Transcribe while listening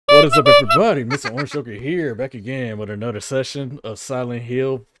What is up, everybody? MrOrangeJoker here, back again with another session of Silent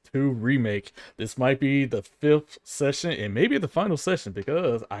Hill 2 Remake. This might be the 5th session and maybe the final session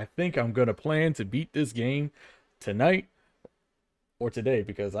because I think I'm going to plan to beat this game tonight or today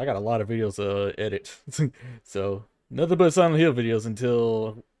because I got a lot of videos to edit. So, nothing but Silent Hill videos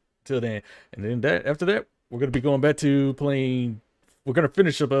until then. And then after that, we're going to be going back to playing. We're going to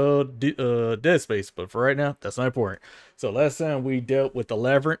finish up Dead Space, but for right now, that's not important. So last time we dealt with the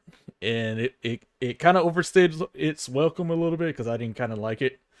Labyrinth, and it kind of overstayed its welcome a little bit because I didn't kind of like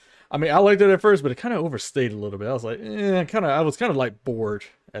it. I mean, I liked it at first, but it kind of overstayed a little bit. I was like, I was kind of like bored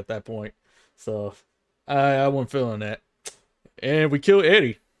at that point. So I wasn't feeling that. And we killed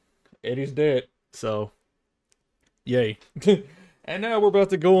Eddie. Eddie's dead. So, yay. And now we're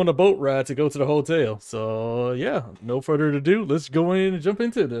about to go on a boat ride to go to the hotel. So, yeah, no further ado. Let's go in and jump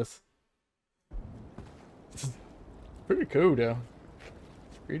into this. Pretty cool, though.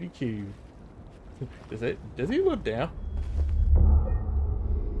 Pretty cute. Does he look down?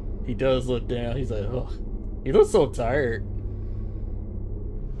 He does look down. He's like, ugh. He looks so tired.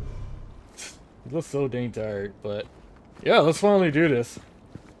 He looks so dang tired. But, yeah, let's finally do this.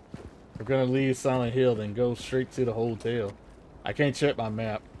 We're going to leave Silent Hill and go straight to the hotel. I can't check my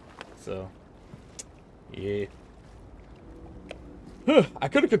map, so yeah. I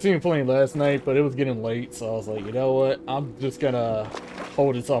could have continued playing last night, but it was getting late, so I was like, you know what? I'm just gonna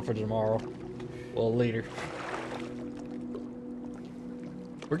hold this off for tomorrow. Well, later.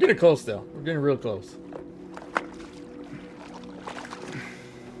 We're getting close, though. We're getting real close.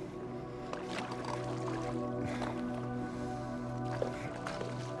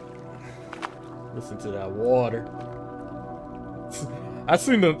 Listen to that water. I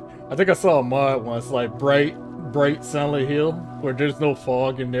think I saw a mod once, like bright Silent Hill, where there's no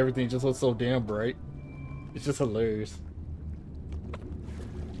fog and everything just looks so damn bright. It's just hilarious.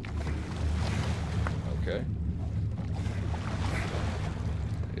 Okay.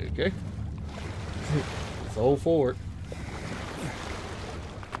 Okay. Let's hold forward.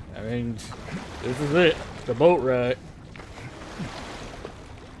 I mean, this is it. The boat ride.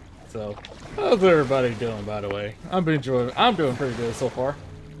 So, how's everybody doing, by the way? I'm doing pretty good so far.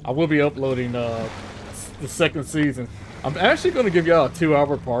 I will be uploading the second season. I'm actually going to give y'all a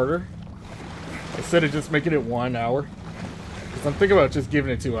 2-hour parter instead of just making it 1 hour. Because I'm thinking about just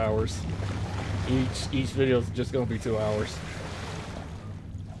giving it 2 hours. Each video is just going to be 2 hours.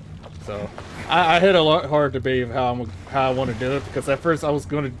 So, I had a hard debate of how I want to do it. Because at first I was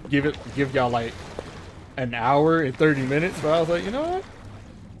going to give y'all like an hour and 30 minutes. But I was like, you know what?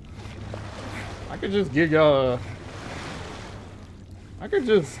 I could just give y'all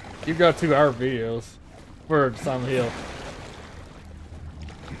 2-hour videos for Silent Hill.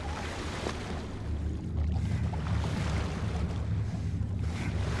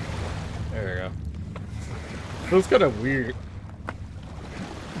 There we go. So it's kind of weird.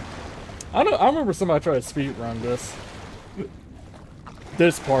 I remember somebody tried to speed run this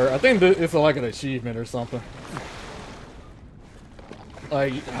part. I think it's like an achievement or something.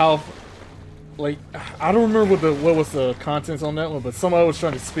 Like how. Like, I don't remember what was the contents on that one, but somebody was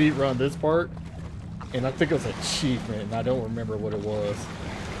trying to speed run this part, and I think it was an achievement, and I don't remember what it was.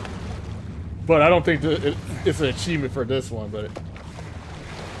 But I don't think it's an achievement for this one, but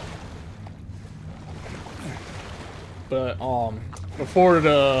before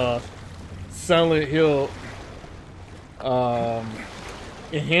the Silent Hill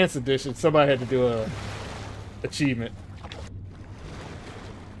Enhanced Edition, somebody had to do a achievement.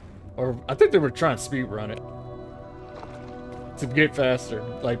 Or I think they were trying to speed run it to get faster,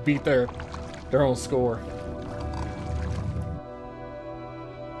 like beat their own score.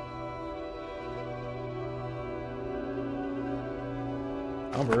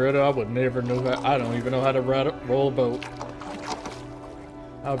 I'm real. I would never know how. I don't even know how to roll a boat.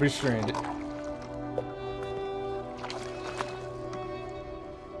 I'll be stranded.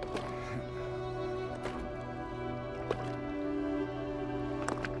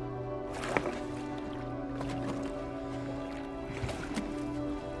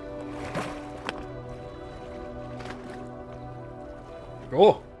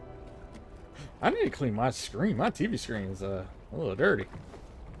 Oh, I need to clean my screen. My TV screen is a little dirty.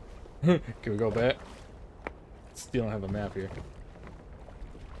 Can we go back? Still don't have a map here.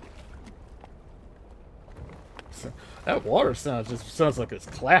 So, that water sound just sounds like it's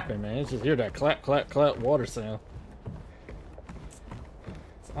clapping, man. It's just hear that clap, clap, clap water sound.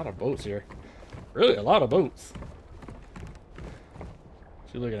 It's a lot of boats here. Really, a lot of boats.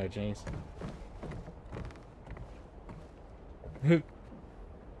 What you looking at, James?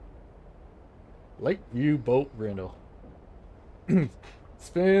 Lakeview boat rental.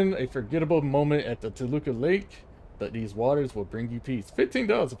 Spend a forgettable moment at the Toluca Lake, but these waters will bring you peace.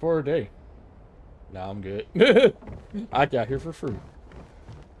 $15 for a day. Nah, I'm good. I got here for free.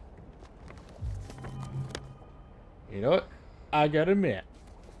 You know what? I got a map.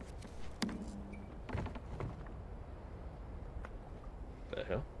 The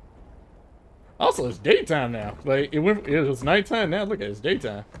hell? Also, it's daytime now. Like, it was nighttime now. Look at it, it's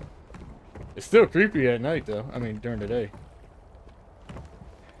daytime. It's still creepy at night, though. I mean, during the day.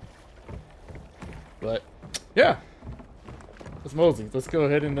 But, yeah. Let's mosey. Let's go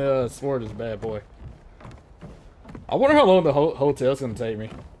ahead and explore this bad boy. I wonder how long the hotel's gonna take me.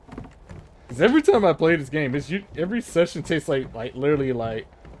 Because every time I play this game, every session takes like literally like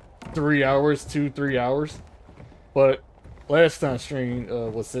 3 hours, 2-3 hours. But last time stream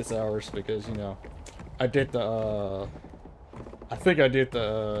was 6 hours because, you know, I did the I think I did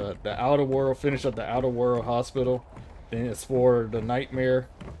the outer world, finish up the outer world hospital, then explore the nightmare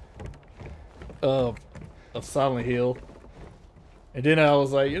of Silent Hill. And then I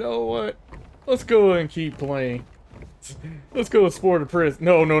was like, you know what? Let's go and keep playing. Let's go explore the prison.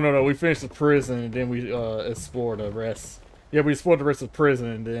 No. We finished the prison and then we explored the rest. Yeah, we explored the rest of the prison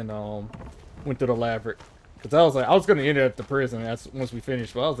and then went to the labyrinth. Because I was like, I was gonna end it at the prison once we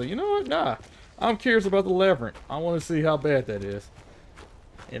finished, but I was like, you know what? Nah. I'm curious about the labyrinth. I want to see how bad that is.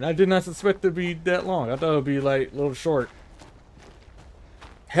 And I did not expect it to be that long. I thought it would be like a little short.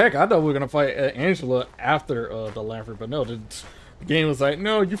 Heck, I thought we were gonna fight Angela after the labyrinth, but no, the game was like,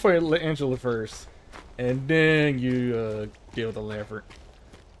 no, you fight Angela first, and then you deal with the labyrinth.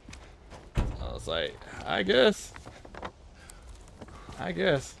 I was like, I guess.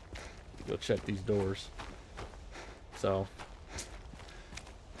 Go check these doors. So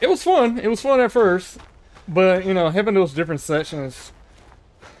it was fun. It was fun at first, but you know, having those different sections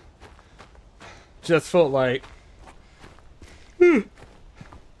just felt like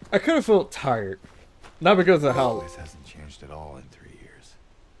I kind of felt tired. Not because of how this hasn't changed at all in 3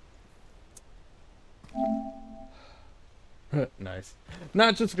 years. Nice.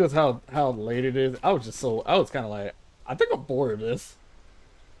 Not just because how late it is. I was kind of like, I think I'm bored of this.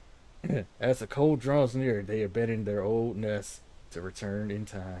 As the cold draws near, they abandon their old nest to return in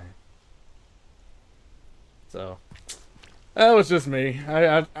time. So that was just me.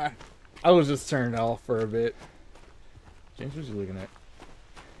 I was just turned off for a bit. James, what you looking at?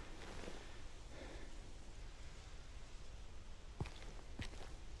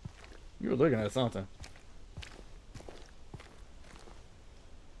 You were looking at something.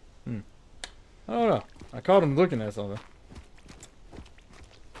 I don't know. I caught him looking at something.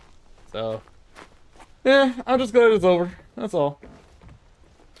 So, yeah, I'm just glad it's over. That's all.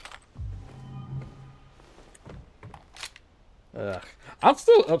 I'm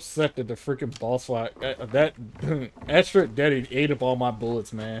still upset that the freaking boss fight, that extra daddy ate up all my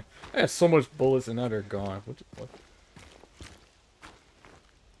bullets, man. I had so much bullets and now they're gone. What?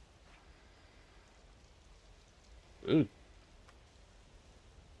 Ooh.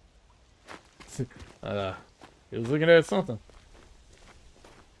 He was looking at something.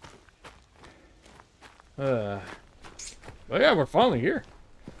 Well, yeah, we're finally here.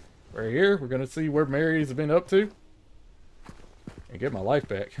 We're here. We're gonna see where Mary's been up to, and get my life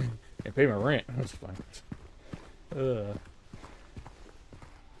back, and pay my rent. That's fine.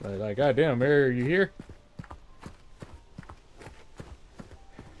 Like, goddamn, Mary, are you here?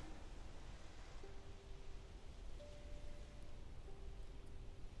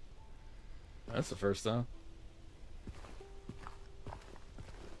 That's the first time.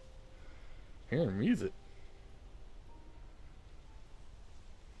 Hearing music.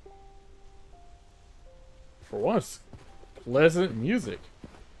 For once, pleasant music.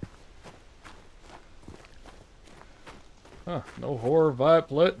 Huh, no horror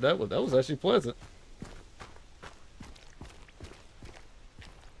vibe. That was actually pleasant.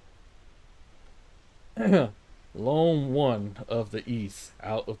 Lone one of the east,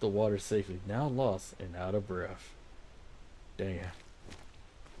 out of the water safely, now lost and out of breath. Damn.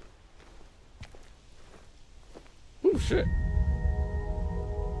 Ooh, shit.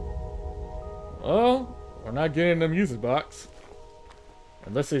 Well, we're not getting the music box.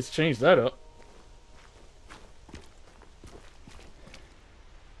 Unless it's changed that up.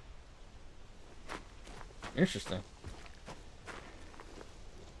 Interesting.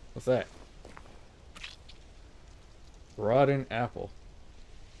 What's that? Rotten apple.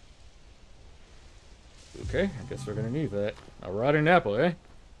 Okay, I guess we're gonna need that. A rotten apple, eh?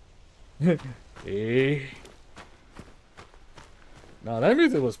 Hey. No, that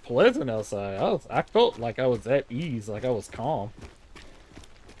music was pleasant outside. I felt like I was at ease, like I was calm.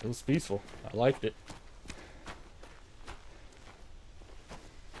 It was peaceful. I liked it.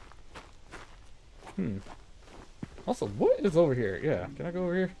 Also, what is over here? Yeah, can I go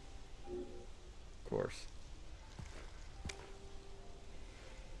over here? Of course.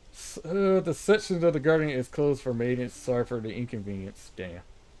 The section of the garden is closed for maintenance. Sorry for the inconvenience. Damn.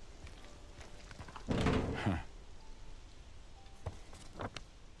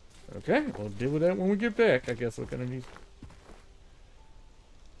 Okay, we'll deal with that when we get back. I guess we're gonna need.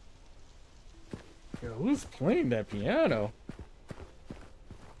 Yo, who's playing that piano?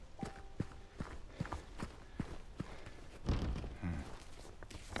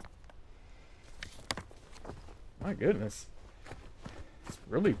 My goodness. It's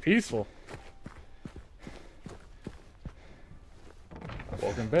really peaceful.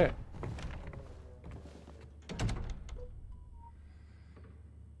 Welcome back.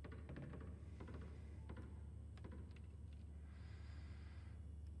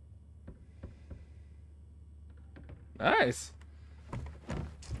 Nice.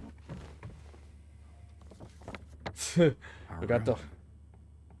 we got the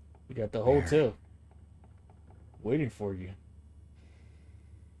hotel waiting for you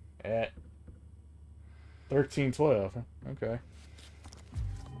at 1312. Okay.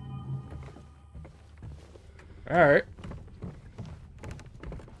 All right.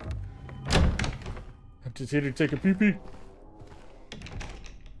 I'm just here to take a pee pee.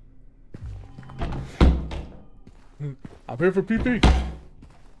 I'm here for pee pee.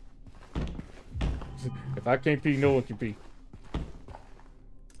 If I can't pee, no one can pee.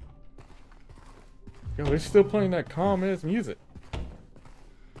 Yo, they're still playing that calm ass music.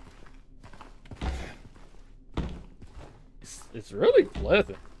 It's really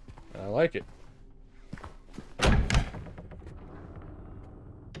pleasant. I like it.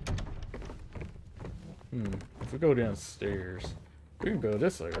 If we go downstairs, we can go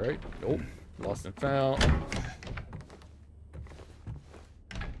this way, right? Nope. Lost and found.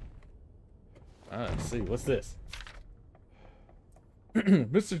 Let's see, what's this?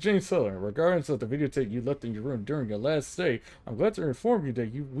 Mr. James Sutherland, regardless of the videotape you left in your room during your last stay, I'm glad to inform you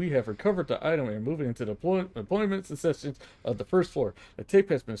that we have recovered the item and moved it into the employment sections of the first floor. The tape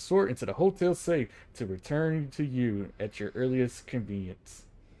has been stored into the hotel safe to return to you at your earliest convenience.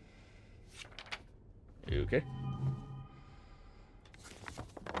 You okay?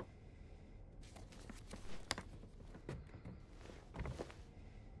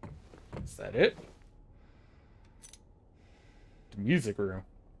 Is that it? The music room.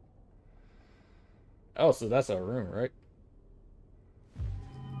 Oh, so that's our room, right?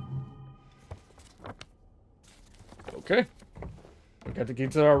 Okay. We got the key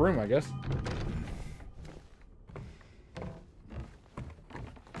to our room, I guess.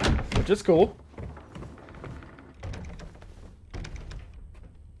 Which is cool.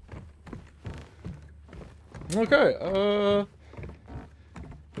 Okay,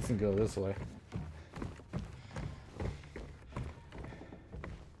 let's go this way.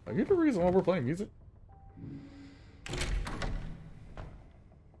 Are you the reason why we're playing music?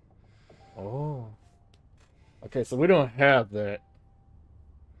 Oh. Okay, so we don't have that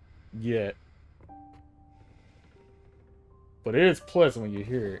yet. But it is pleasant when you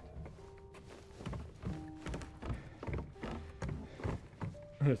hear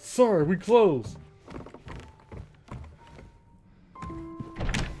it. Sorry, we closed.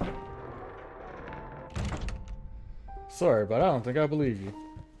 Sorry, but I don't think I believe you.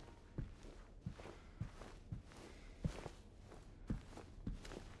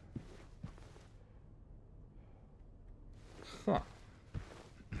 Huh.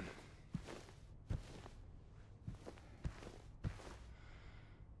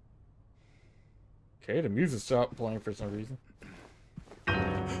 Okay, the music stopped playing for some reason.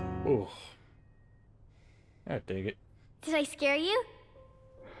 Oh. I dig it. Did I scare you?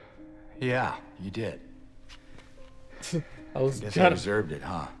 Yeah, you did. I Guess I deserved it,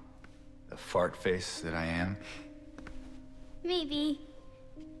 huh? The fart face that I am. Maybe.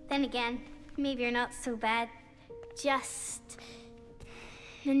 Then again, maybe you're not so bad. Just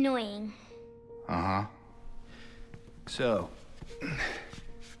annoying. Uh-huh. So,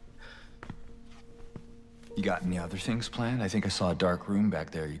 you got any other things planned? I think I saw a dark room back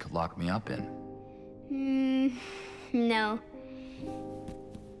there you could lock me up in. No.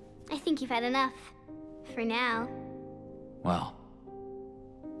 I think you've had enough. For now. Well,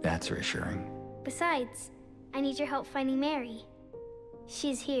 that's reassuring. Besides, I need your help finding Mary.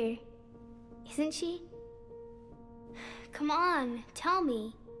 She's here, isn't she? Come on, tell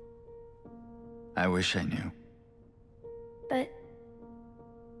me. I wish I knew. But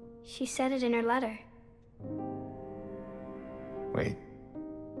she said it in her letter. Wait.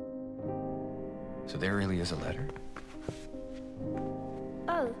 So there really is a letter?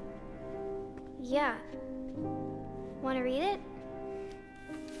 Oh. Yeah. Want to read it?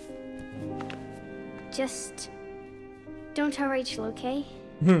 Just don't tell Rachel, okay?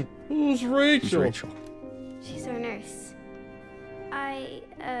 Who's Rachel? Who's Rachel? She's our nurse. I,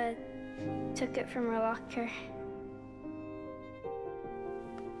 took it from her locker.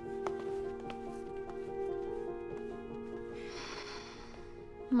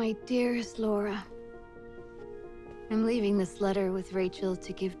 My dearest Laura, I'm leaving this letter with Rachel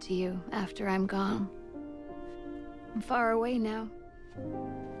to give to you after I'm gone. I'm far away now,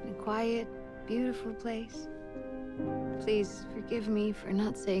 in a quiet, beautiful place. Please forgive me for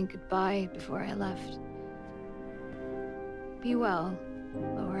not saying goodbye before I left. Be well,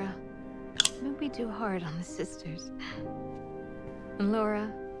 Laura. Don't be too hard on the sisters. And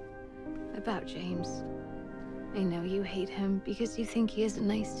Laura, about James. I know you hate him because you think he isn't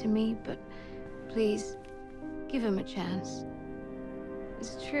nice to me, but please, give him a chance.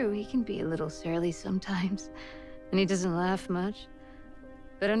 It's true, he can be a little surly sometimes, and he doesn't laugh much.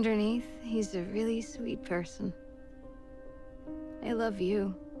 But underneath, he's a really sweet person. I love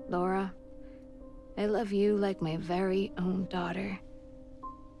you, Laura. I love you like my very own daughter.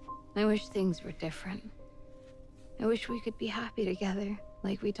 I wish things were different. I wish we could be happy together,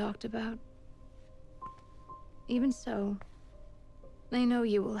 like we talked about. Even so, I know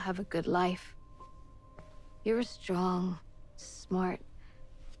you will have a good life. You're a strong, smart,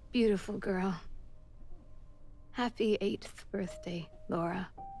 beautiful girl. Happy 8th birthday, Laura.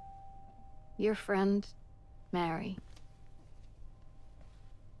 Your friend, Mary.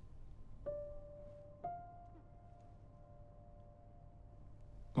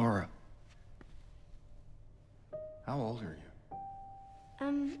 Laura. How old are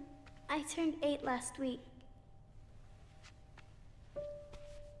you? I turned 8 last week.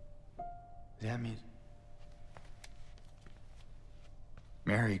 That means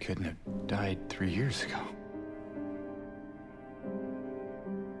Mary couldn't have died 3 years ago.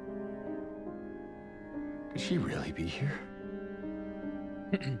 Could she really be here?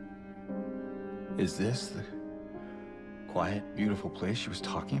 Is this the quiet, beautiful place she was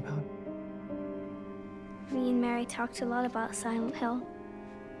talking about? Me and Mary talked a lot about Silent Hill.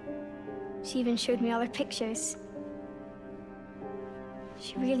 She even showed me all her pictures.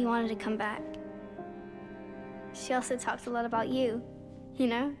 She really wanted to come back. She also talked a lot about you, you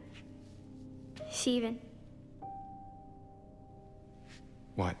know? She even...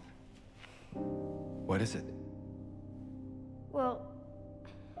 What? What is it? Well,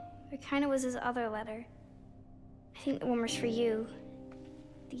 there kind of was this other letter. I think the one was for you.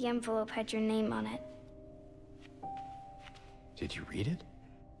 The envelope had your name on it. Did you read it?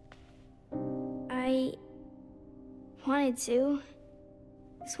 I wanted to.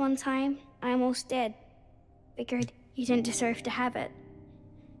 This one time, I almost did. Figured you didn't deserve to have it.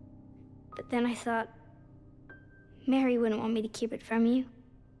 But then I thought, Mary wouldn't want me to keep it from you.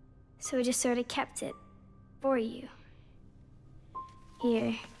 So I just sort of kept it for you.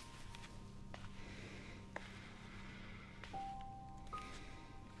 Here.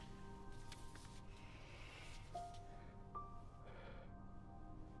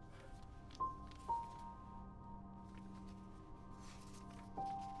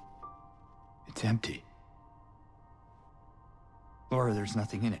 It's empty. Laura, there's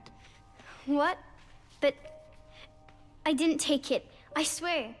nothing in it. What? But I didn't take it. I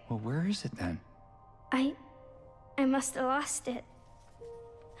swear. Well, where is it then? I must have lost it.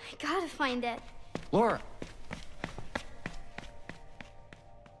 I gotta find it. Laura!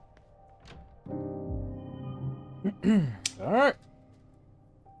 All right.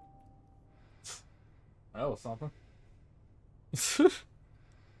 That was something.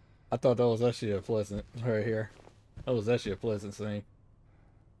 I thought that was actually a pleasant right here. That was actually a pleasant scene.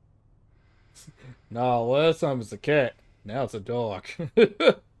 No, last time it's a cat. Now it's a dog.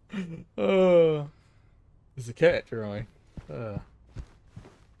 It's a cat drawing.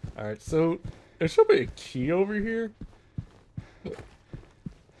 Alright, so there should be a key over here.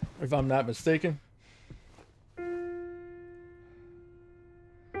 If I'm not mistaken.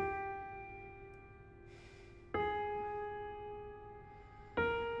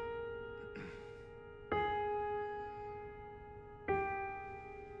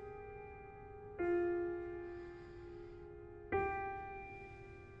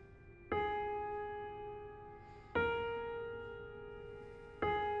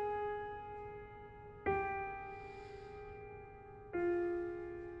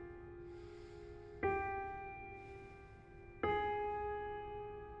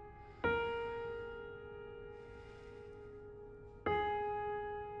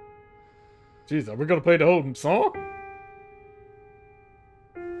 Jeez, are we gonna play the whole song?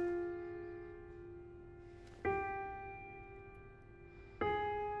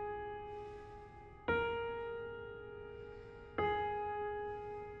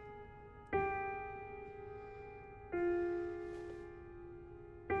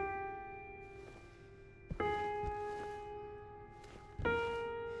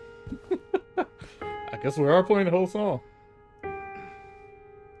 guess we are playing the whole song.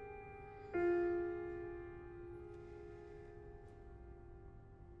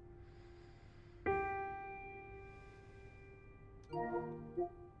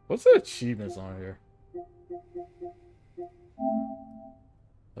 What's the achievements on here?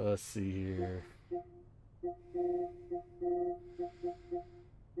 Let's see here.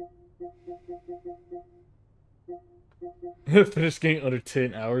 Finish game under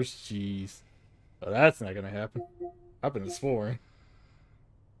 10 hours? Jeez. Oh, that's not gonna happen. I've been exploring.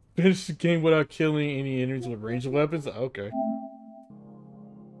 Finish the game without killing any enemies with ranged weapons? Okay.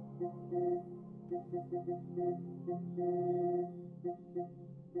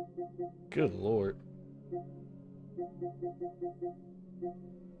 Good lord. I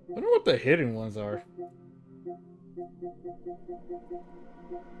wonder what the hidden ones are.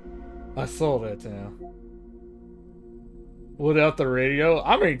 I saw that now. Without the radio?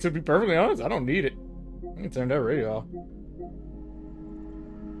 I mean, to be perfectly honest, I don't need it. I can turn that radio off.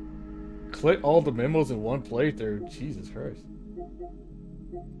 Click all the memos in one playthrough. Jesus Christ.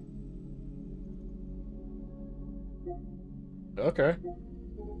 Okay.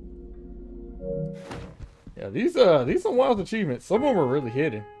 Yeah, these are wild achievements. Some of them were really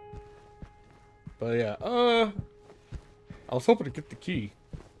hidden. But yeah, I was hoping to get the key.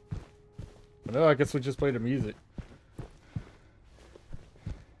 But no, I guess we just play the music.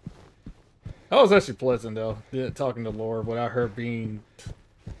 That was actually pleasant though, talking to Laura without her being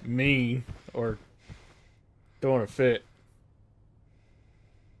mean or throwing a fit.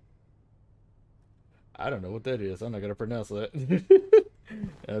 I don't know what that is. I'm not gonna pronounce that.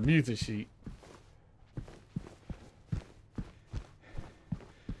 A music sheet.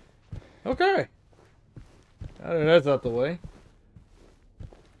 Okay. Now that that's out the way,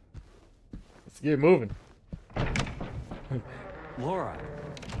 let's get moving. Laura.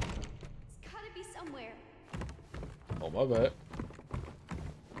 It's gotta be somewhere. Oh, my bad.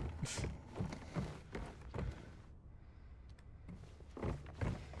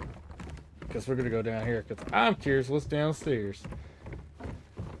 Guess we're gonna go down here because I'm curious what's downstairs.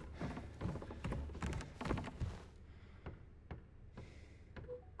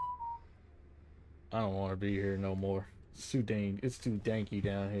 I don't want to be here no more. It's too danky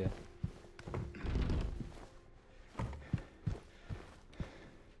down here.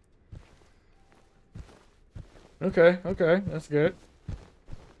 Okay, that's good.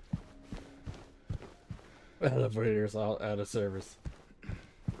 Elevator's out of service.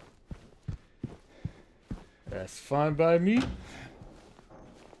 That's fine by me.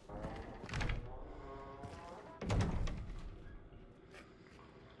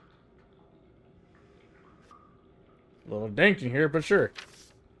 A little dank in here, but sure.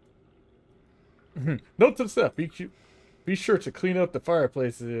 Note to self: be sure to clean up the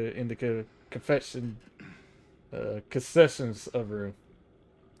fireplace in the concessions of room.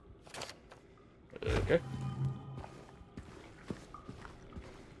 Okay.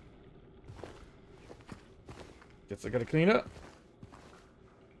 Guess I gotta clean up.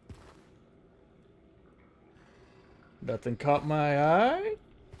 Nothing caught my eye?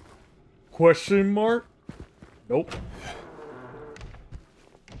 Question mark? Nope.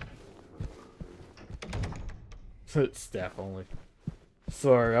 Staff only.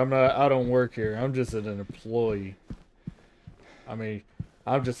 Sorry, I don't work here. I'm just an employee. I mean,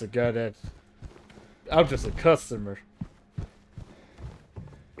 I'm just a customer.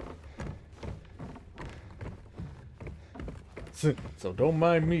 So don't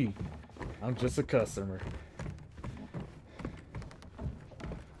mind me. I'm just a customer.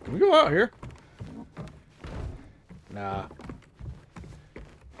 Can we go out here? Nah.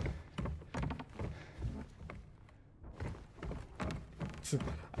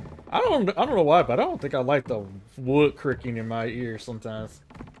 I don't know why, but I don't think I like the wood cricking in my ear sometimes.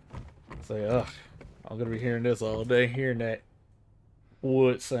 Say, ugh, I'm gonna be hearing this all day, hearing that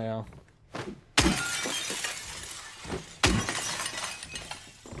wood sound.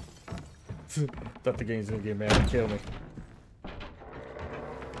 Thought the game's gonna get mad and kill me.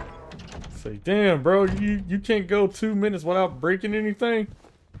 Say, damn, bro, you can't go 2 minutes without breaking anything?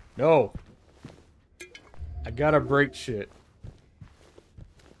 No. I gotta break shit.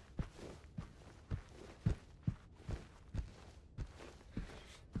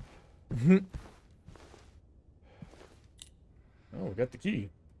 Oh, we got the key.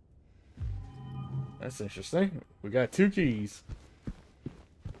 That's interesting. We got 2 keys.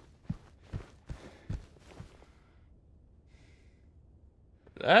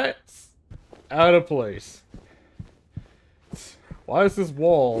 That's out of place. Why is this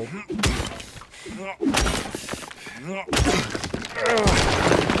wall?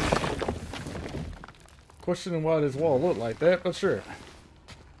 questioning why this wall looked like that, but sure.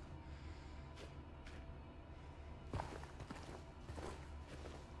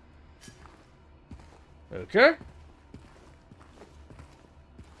 Okay.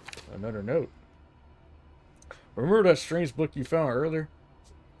 Another note. Remember that strange book you found earlier?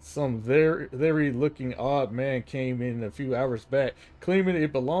 Some very looking odd man came in a few hours back, claiming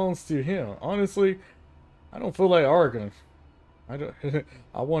it belongs to him. Honestly, I don't feel like arguing.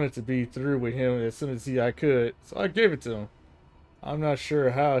 I wanted to be through with him as soon as I could, so I gave it to him. I'm not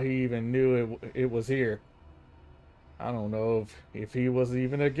sure how he even knew it was here. I don't know if he was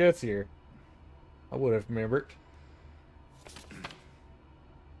even a guest here. I would have remembered.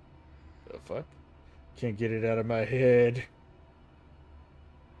 The fuck? Can't get it out of my head.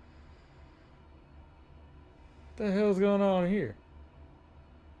 What the hell's going on here?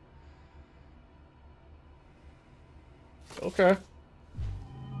 Okay.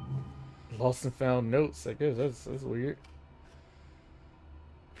 Lost and found notes. I guess that's weird.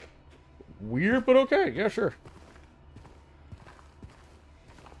 Weird, but okay. Yeah, sure.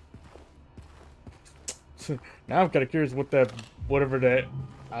 Now I'm kind of curious what whatever that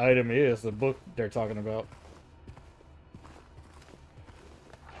item is, the book they're talking about.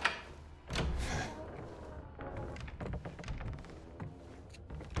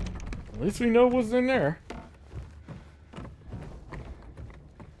 At least we know what's in there.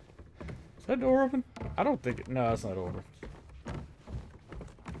 Is that door open? I don't think it. No, it's not open.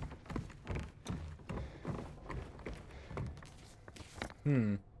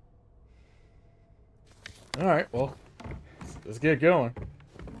 Alright, well, let's get going.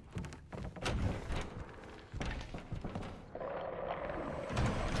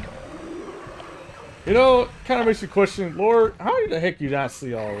 You know, it kind of makes you question, Lord, how the heck you not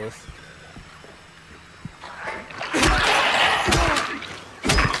see all this?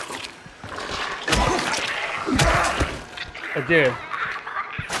 Again,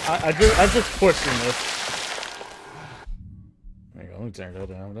 I just question this. Let me turn that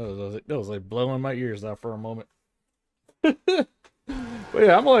down. That was like blowing my ears out for a moment. But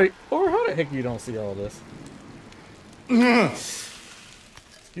yeah, I'm like, or how the heck you don't see all this?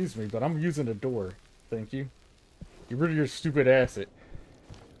 Excuse me, but I'm using the door. Thank you. Get rid of your stupid acid.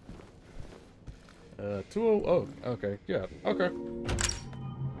 20. Oh, okay. Yeah. Okay.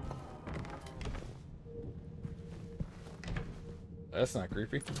 That's not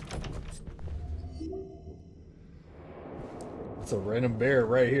creepy. It's a random bear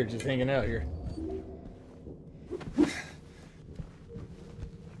right here, just hanging out here.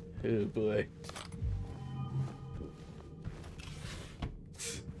 Oh boy.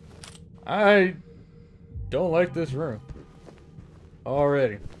 I don't like this room.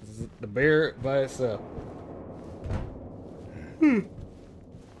 Already. This is the bear by itself.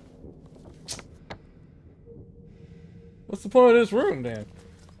 What's the point of this room then?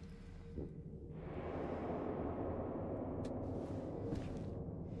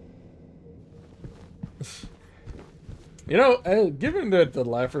 You know, given that the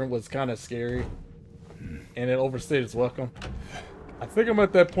life room was kind of scary and it overstayed its welcome, I think I'm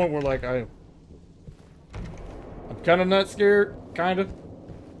at that point where like I'm kind of not scared, kind of.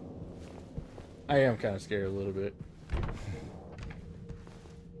 I am kind of scared a little bit.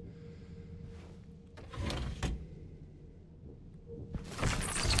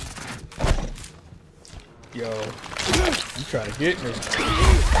 Yo, you trying to get me?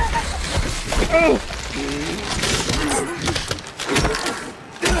 Oh!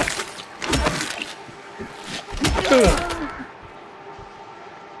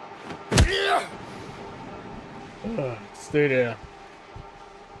 Stay there.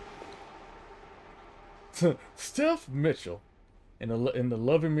 Steph Mitchell. In the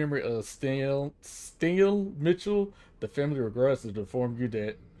loving memory of Steele Mitchell, the family regrets to inform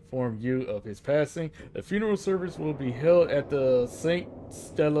you of his passing. The funeral service will be held at the St.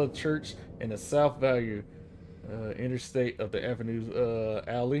 Stella Church in the South Valley interstate of the Avenue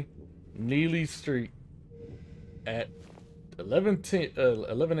Alley, Neely Street, at 11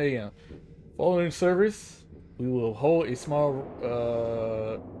 a.m. Following service, we will hold a small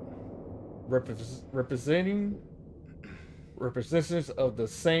representations of the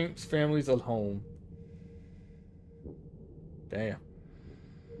saints' families at home. Damn.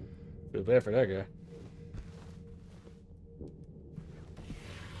 Feel bad for that guy.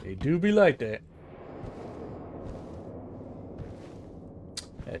 They do be like that.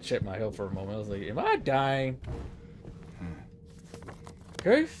 I had to check my health for a moment. I was like, am I dying?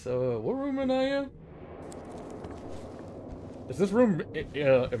 Okay, so what room am I in? Is this room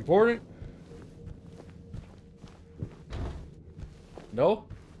important? No?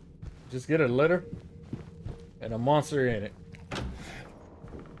 Just get a letter? and a monster in it.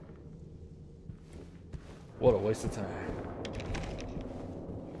 What a waste of time.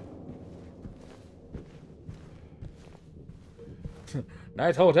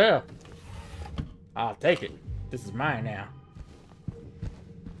 Nice hotel. I'll take it. This is mine now.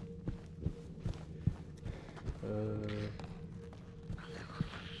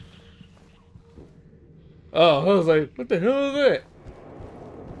 Oh, I was like, what the hell is that?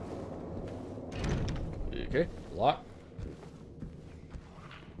 Okay, lock.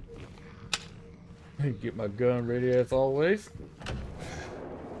 Get my gun ready as always.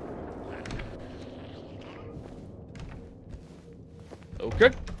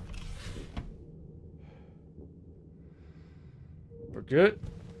 Okay. We're good.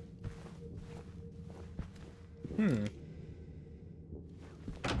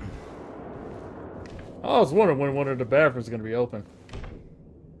 I was wondering when one of the bathrooms is going to be open.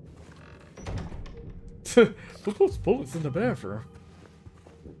 Who puts bullets in the bathroom?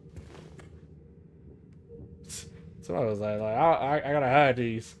 So I was like I gotta hide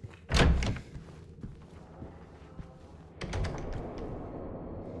these.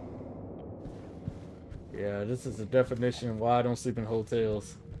 Yeah, this is the definition of why I don't sleep in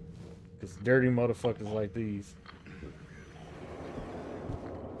hotels. Because dirty motherfuckers like these.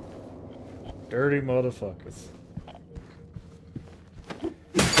 Dirty motherfuckers.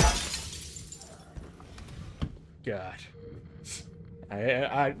 God.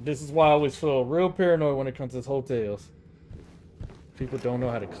 This is why I always feel real paranoid when it comes to hotels. People don't know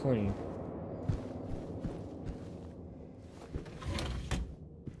how to clean.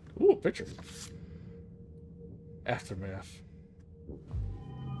 Ooh, picture. Aftermath.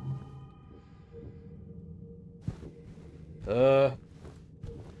 I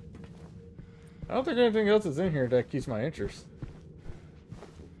don't think anything else is in here that keeps my interest.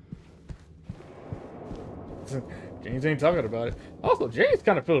 James ain't talking about it. Also, James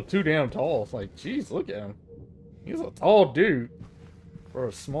kind of feels too damn tall. It's like, jeez, look at him. He's a tall dude for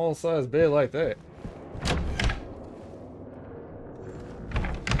a small size bed like that.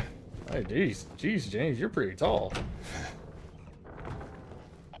 Hey, jeez, James, you're pretty tall.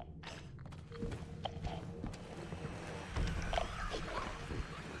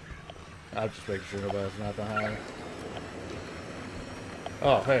 I'm just making sure nobody's not behind.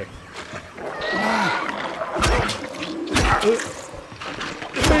 Oh, hey.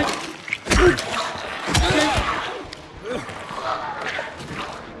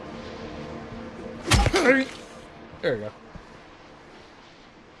 There you go.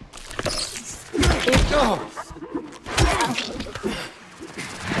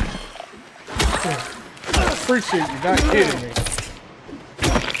 Appreciate you not kidding me.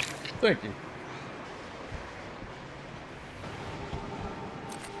 Thank you.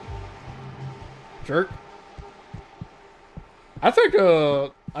 Jerk. I think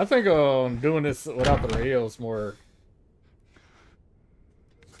doing this without the radio is more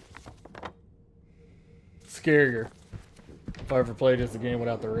scarier if I ever played this game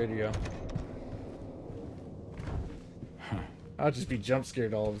without the radio. I'd just be jump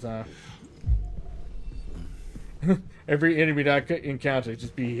scared all the time. Every enemy that I could encounter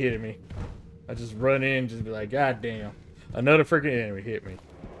just be hitting me. I just run in, just be like, God damn, another freaking enemy hit me.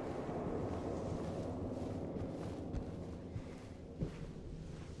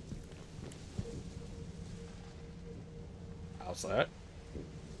 Outside.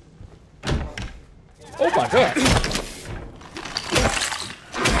 Oh my god!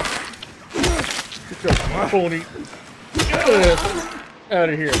 Get your phony out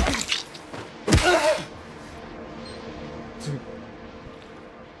of here.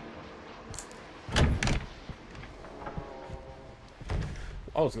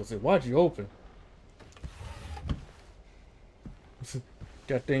 I was gonna say, why'd you open?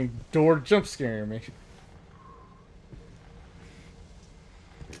 Goddamn door jump scaring me.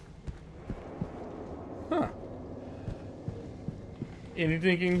 Huh.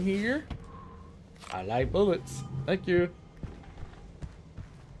 Anything in here? I like bullets. Thank you.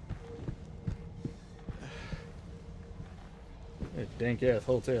 That dank ass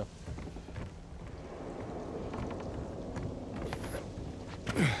hotel.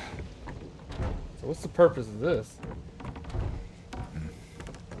 So what's the purpose of this?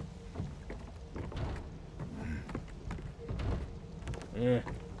 It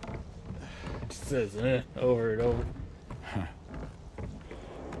just says over and over. Huh.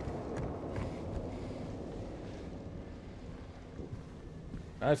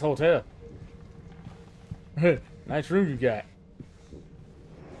 Nice hotel. Nice room you got.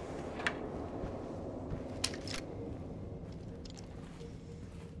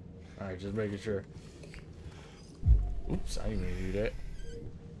 Alright, just making sure. Oops, I didn't mean to do that.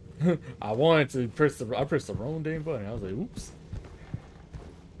 I wanted to press the. I pressed the wrong damn button. I was like, oops.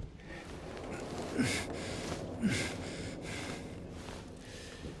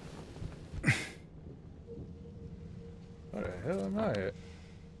 Where the hell am I at?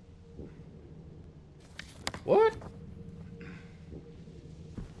 What?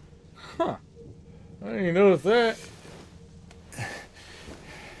 Huh. I didn't even notice that.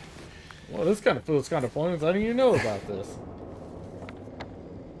 Well, this kind of feels kind of pointless. I didn't even know about this.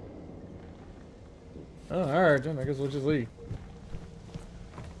 Oh, alright, then I guess we'll just leave.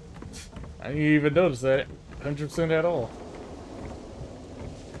 I didn't even notice that 100% at all.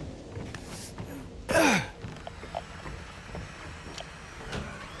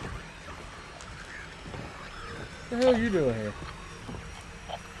 What the hell are you doing here?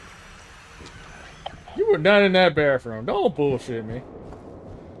 You were not in that bathroom. Don't bullshit me.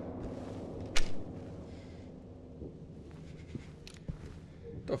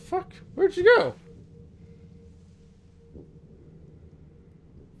 The fuck? Where'd you go?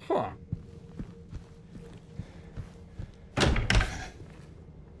 Huh.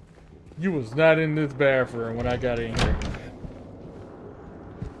 You was not in this bathroom when I got in here.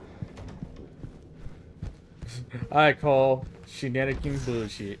 I call shenanigans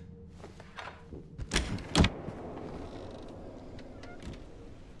bullshit.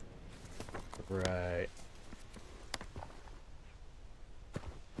 Right.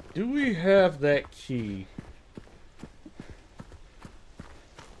 Do we have that key?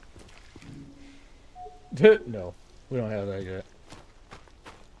 No, we don't have that yet.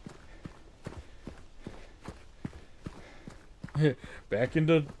 Back in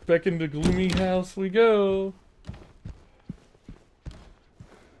the gloomy house we go.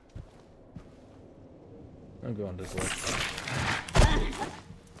 I'm going this way.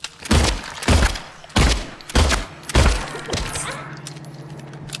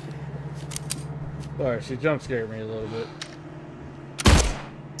 Sorry, she jump scared me a little bit.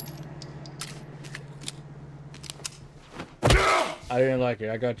 I didn't like it.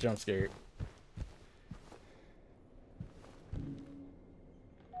 I got jump scared.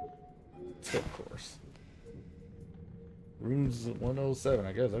 Of course. Room's 107,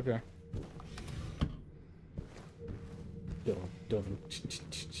 I guess. Okay.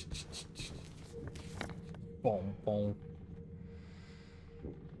 Boom, boom.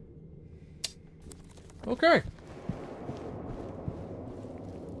 Okay.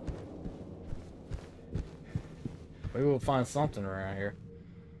 Maybe we'll find something around here.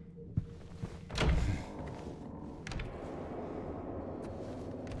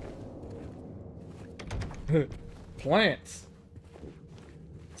 Plants.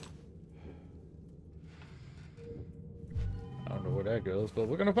 I don't know where that goes, but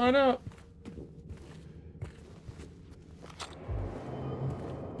we're gonna find out.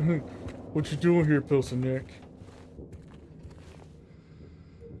 What you doing here, Pilsen Nick?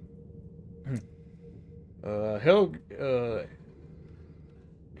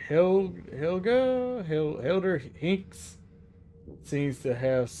 Helder Hinks seems to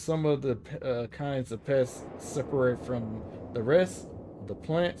have some of the kinds of pests separate from the rest of the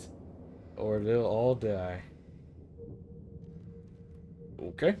plants, or they'll all die.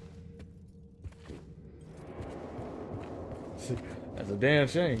 Okay. That's a damn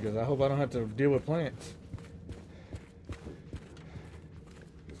shame, because I hope I don't have to deal with plants.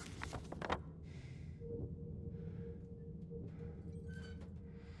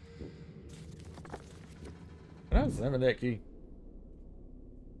 Can I examine that key?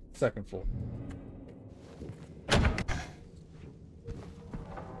 Second floor.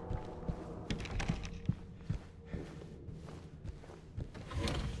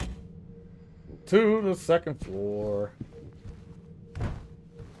 To the second floor.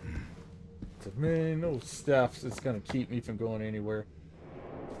 So, man, no stuff that's gonna keep me from going anywhere.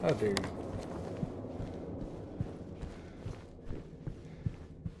 How dare you?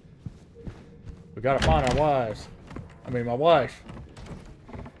 We gotta find our wives. I mean, my wife.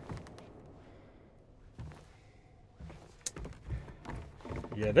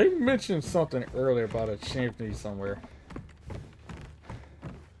 Yeah, they mentioned something earlier about a chimney somewhere.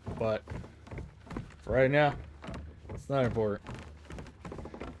 But for right now, it's not important.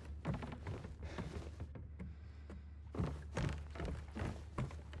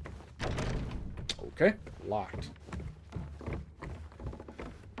 Okay, locked.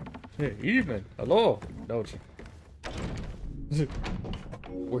 Hey, evening. Hello, don't you?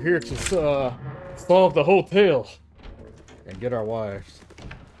 We're here to solve the hotel and get our wives.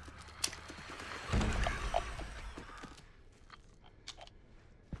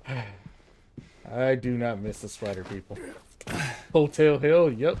 I do not miss the spider people. Hotel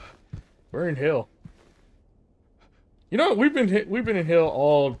Hell, yep. We're in hell. You know, we've been in hell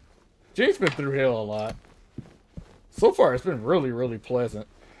all. James been through hell a lot. So far, it's been really, really pleasant.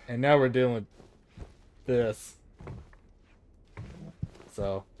 And now we're dealing with this.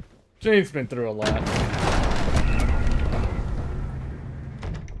 So, James been through a lot.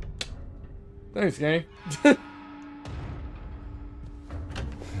 Thanks, gang.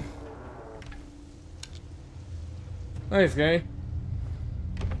 Thanks, gang.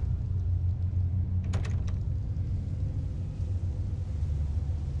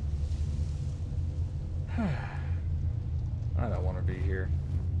 I don't want to be here.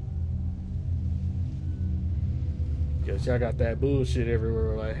 Because y'all got that bullshit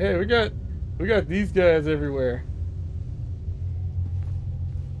everywhere. We're like, hey, we got these guys everywhere.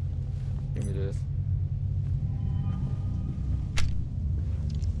 Give me this.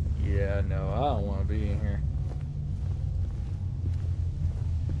 Yeah, no, I don't want to be in here.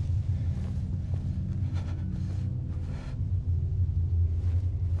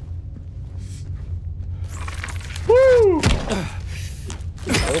 Woo!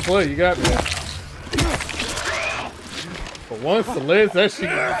 Oh boy, you got me. For once, the legs actually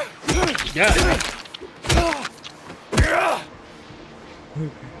got me.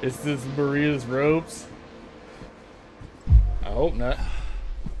 Is this Maria's robes? I hope not.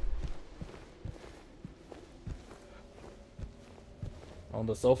 On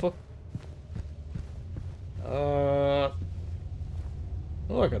the sofa?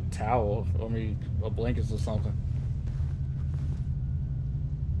 Look like a towel. I mean, a blanket or something.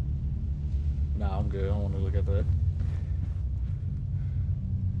 Nah, I'm good. I don't want to look at that.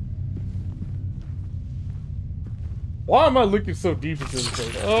 Why am I looking so deep into this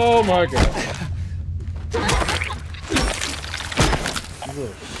place? Oh my god. You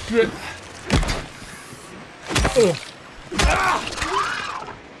little shit. Ugh.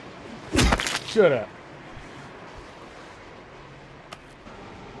 Shut up.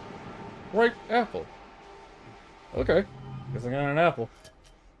 Ripe apple. Okay. Guess I got an apple.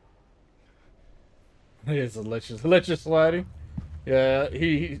 It's electric sliding. Yeah,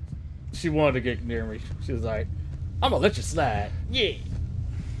 she wanted to get near me. She was like, I'm gonna let you slide. Yeah.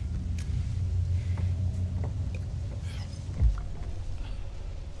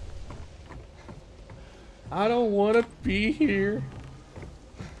 I don't want to be here.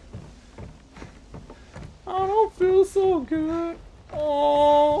 I don't feel so good.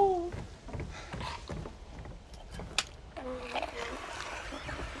 Oh.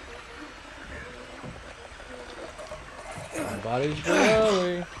 My body's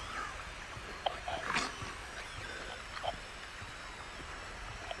growing.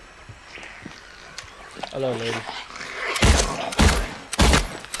 Hello, lady.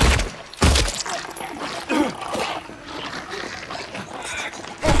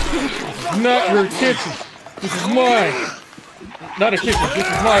 This is not your kitchen. This is mine. Not a kitchen. This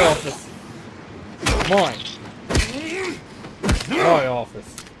is my office. Mine. My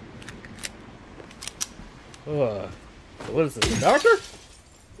office. What is this? A doctor?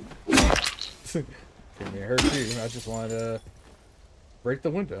 Give me a hurt too. I just wanted to break the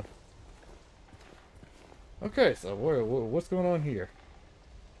window. Okay, so what's going on here?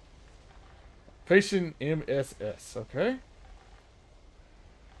 Patient MSS, okay.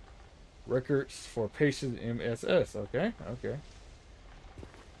 Records for patient MSS, okay, okay.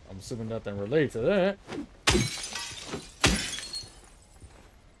 I'm assuming nothing related to that.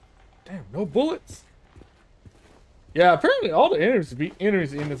 Damn, no bullets. Yeah, apparently all the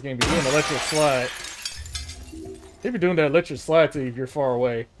enemies in this game be doing electric slide. They be doing that electric slide to you if you're far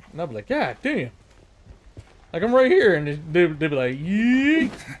away. And I'll be like, God damn. Like, I'm right here, and they be like,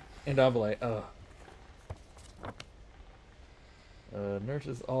 yeet! And I'll be like,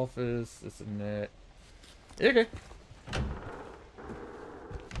 nurse's office, this and that. Okay.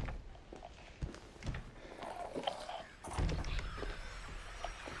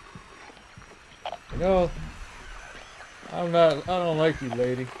 You know, I don't like you,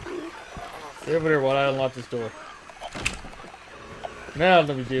 lady. Stay over there while I unlock this door. Now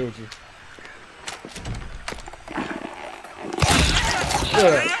let me deal with you.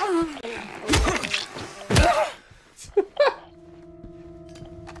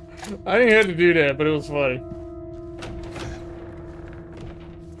 I didn't have to do that, but it was funny.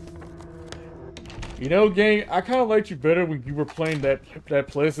 You know, gang, I kind of liked you better when you were playing that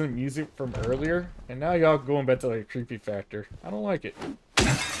pleasant music from earlier, and now y'all going back to like creepy factor. I don't like it.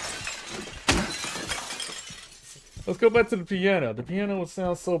 Let's go back to the piano. The piano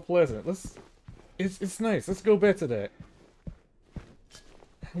sounds so pleasant. It's nice. Let's go back to that.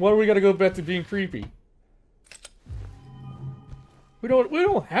 Why do we gotta go back to being creepy? We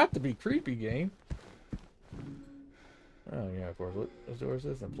don't have to be creepy, game. Oh yeah, of course. What door is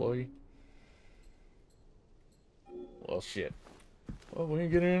this? Employee. Well, shit. Well, we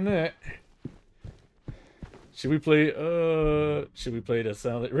ain't getting into that. Should we play the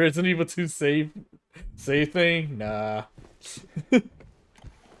sound Resident Evil 2 save thing? Nah. That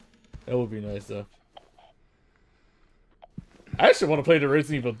would be nice though. I actually want to play the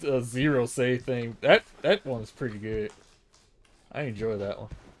Resident Evil 0 save thing. That one's pretty good. I enjoy that one.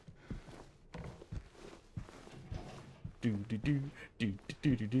 I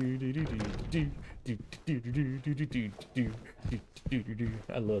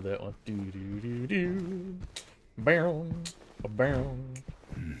love that one.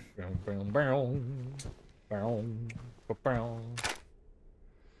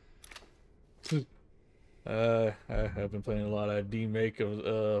 I have been playing a lot of remake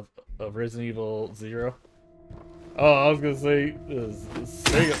of Resident Evil 0. Oh, I was gonna say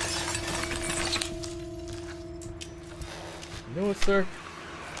Sega. You know what, sir?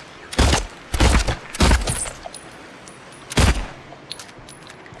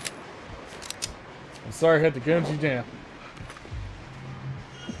 I'm sorry I had to gun you down.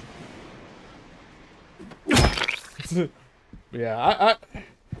 Yeah,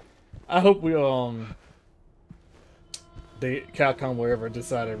 I hope we they Capcom wherever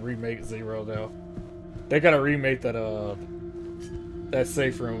decided to remake Zero though. They gotta remake that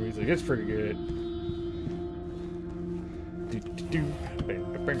safe room music. It's pretty good.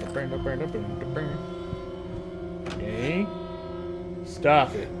 Okay.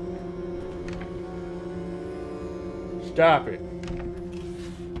 Stop it. Stop it.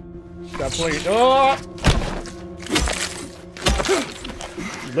 Stop playing. Oh!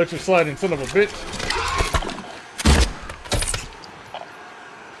 Let you slide in, son of a bitch.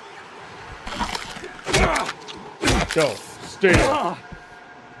 Go. Stay there.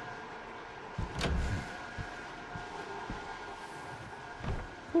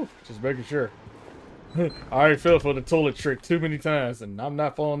 Whew, just making sure. I already fell for the toilet trick too many times, and I'm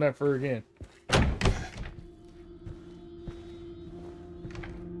not falling that for again.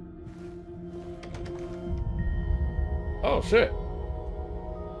 Oh, shit.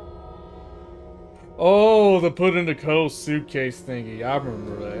 Oh, the put in the coat suitcase thingy. I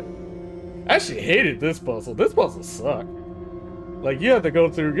remember that. I actually hated this puzzle. This puzzle sucked. Like, you have to go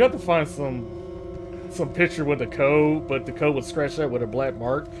through, you have to find some picture with a code, but the code was scratched out with a black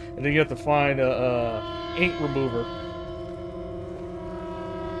mark, and then you have to find a ink remover.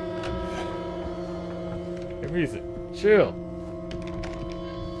 Hey, music. Chill.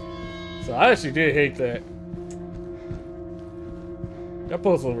 So I actually did hate that. That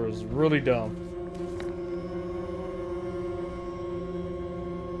puzzle was really dumb.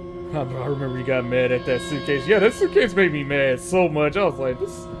 I remember you got mad at that suitcase. Yeah, that suitcase made me mad so much. I was like,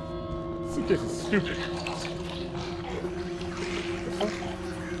 this suitcase is stupid.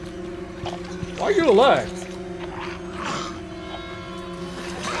 Why are you alive?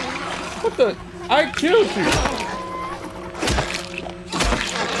 What the? I killed you.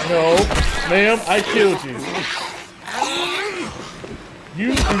 No, ma'am, I killed you.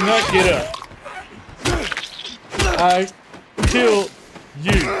 You do not get up. I killed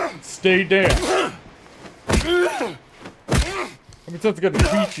you. Stay down. How many times I got to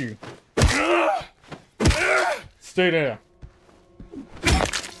beat you? Stay down.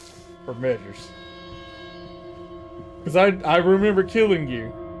 For measures. Because I remember killing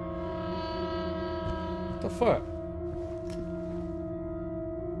you. What the fuck?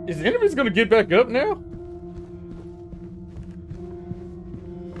 Is the enemies gonna get back up now?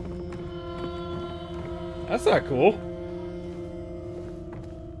 That's not cool.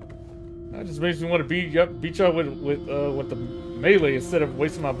 That just makes me want to beat you up with the melee instead of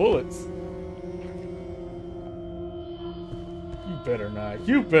wasting my bullets. You better not.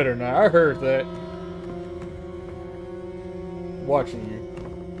 You better not. I heard that. Watching you.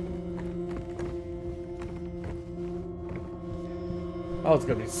 I was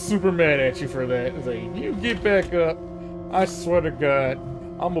gonna be super mad at you for that. It's like, you get back up. I swear to God,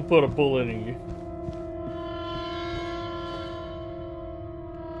 I'm gonna put a bullet in you.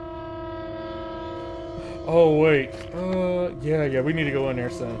 Oh, wait. Yeah, we need to go in there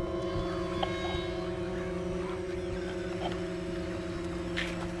soon.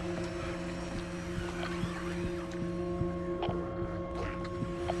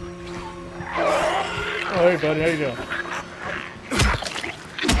 Oh, hey, buddy, how you doing?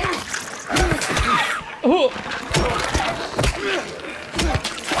 Oh!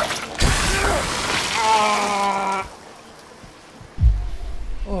 Ah!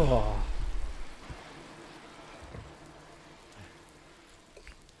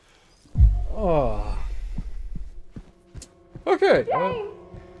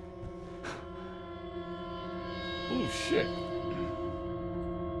 shit.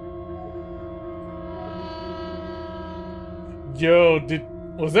 Yo,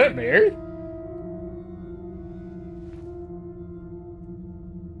 was that Mary?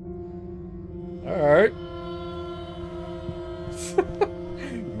 Alright.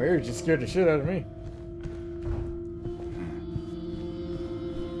 Mary just scared the shit out of me.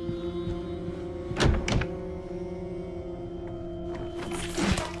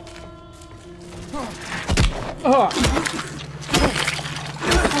 Oh,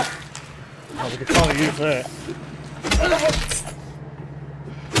 we could probably use that.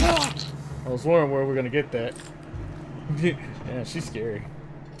 I was wondering where we're gonna get that. Yeah, she's scary.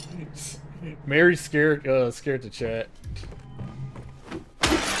 Mary's scared the chat.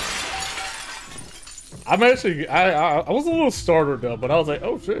 I'm actually I was a little startled though, but I was like,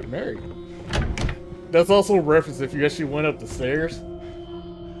 oh shit, Mary. That's also a reference if you actually went up the stairs.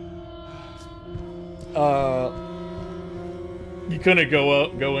 You couldn't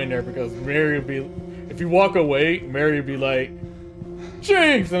go in there because Mary would be, if you walk away, Mary would be like,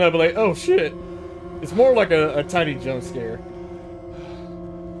 James, and I'd be like, oh shit. It's more like a tiny jump scare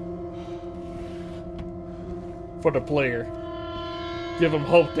for the player. Give them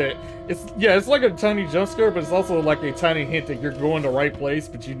hope that it's like a tiny jump scare, but it's also like a tiny hint that you're going the right place,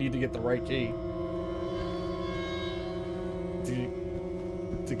 but you need to get the right key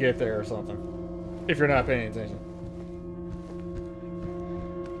to get there or something. If you're not paying attention.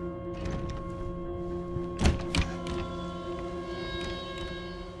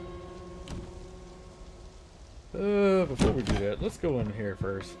 Before we do that, let's go in here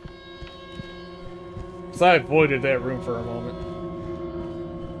first. Because I avoided that room for a moment.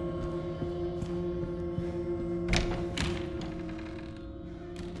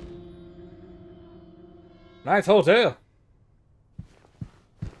 Nice hotel.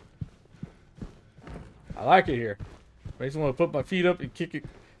 I like it here. Makes me want to put my feet up and kick it.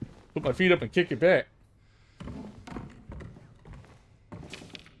 Put my feet up and kick it back.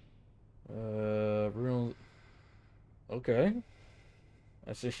 Room. Okay.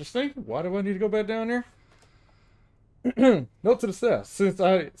 That's interesting. Why do I need to go back down there? Note to the staff. Since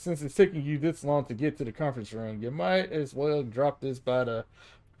it's taking you this long to get to the conference room, you might as well drop this by the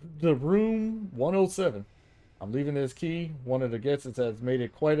room 107. I'm leaving this key. One of the guests has made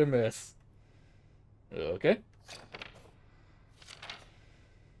it quite a mess. Okay.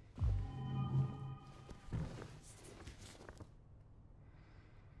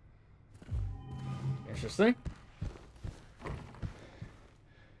 Interesting.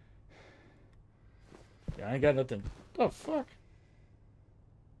 Yeah, I ain't got nothing. Oh, fuck.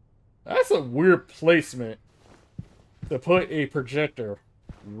 That's a weird placement to put a projector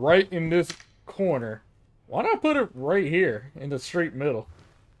right in this corner. Why not put it right here in the straight middle?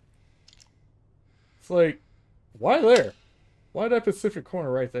 It's like, why there? Why that Pacific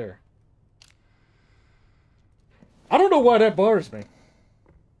corner right there? I don't know why that bothers me.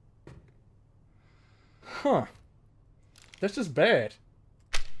 Huh. That's just bad.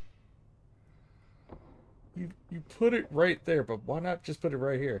 You put it right there, but why not just put it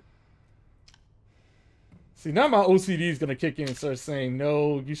right here? See, now my OCD is going to kick in and start saying,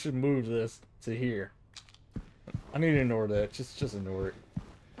 no, you should move this to here. I need to ignore that. Just ignore it.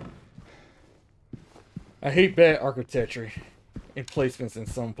 I hate bad architecture and placements in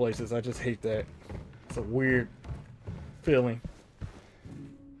some places. I just hate that. It's a weird feeling.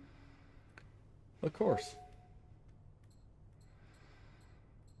 Of course.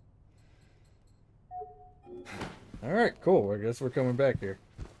 Alright, cool. I guess we're coming back here.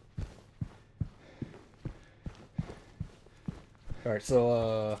 Alright,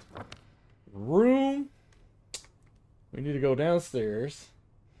 so, room. We need to go downstairs.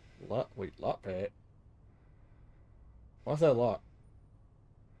 Wait, lock pad. Why's that locked?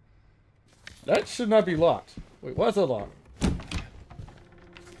 That should not be locked. Wait, why's that locked?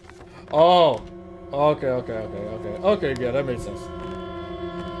 Oh. Okay. Okay, yeah, that makes sense.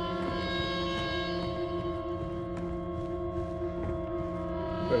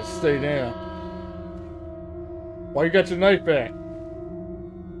 Better stay down. Why you got your knife back?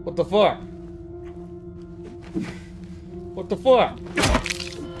 What the fuck? What the fuck?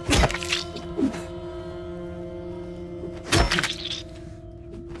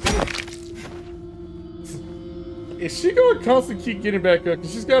 Is she going to constantly keep getting back up?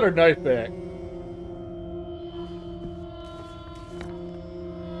 Because she's got her knife back.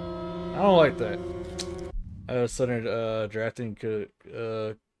 I don't like that. Southern drafting could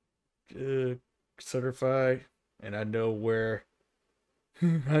certify, and I know where.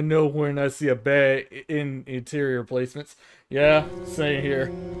 I know when I see a bad interior placements. Yeah, same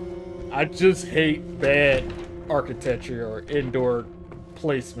here. I just hate bad architecture or indoor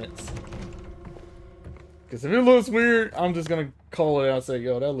placements. Because if it looks weird, I'm just gonna call it out and say,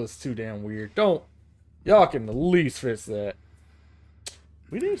 yo, that looks too damn weird. Don't. Y'all can at least fix that.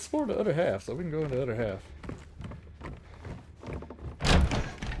 We didn't explore the other half, so we can go in the other half.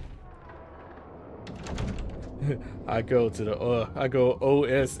 I go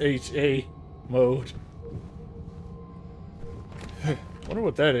OSHA mode. Wonder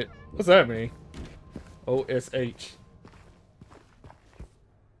what that is. What's that mean? OSH.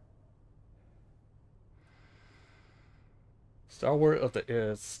 Star Wars of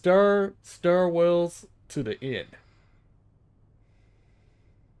the Star Wars to the end.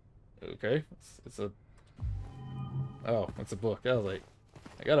 Okay, it's a. Oh, it's a book. I was like,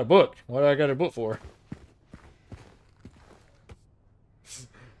 I got a book. What do I got a book for?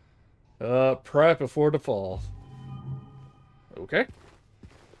 Prep before the fall. Okay.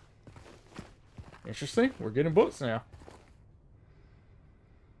 Interesting. We're getting books now.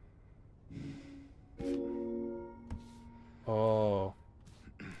 Oh.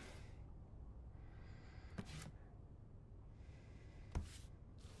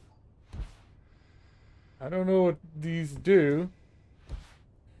 I don't know what these do.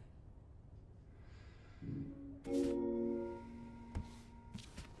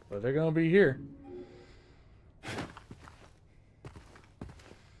 But they're gonna be here.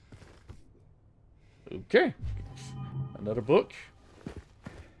 Okay. Another book.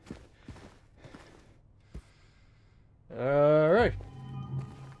 Alright.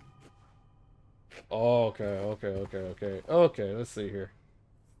 Okay, let's see here.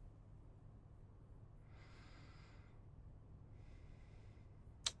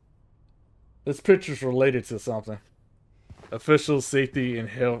 This picture's related to something. Official safety and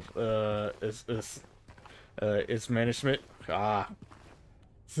health is management. Ah.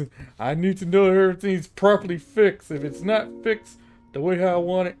 I need to know everything's properly fixed. If it's not fixed the way how I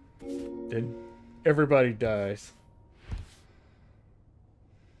want it, then everybody dies.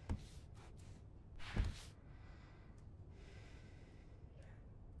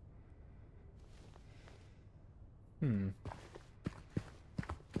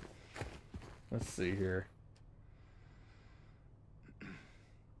 Let's see here.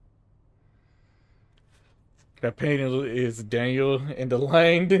 That painting is Daniel in the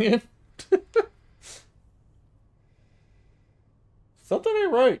lion den. Something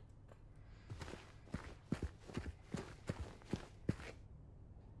ain't right.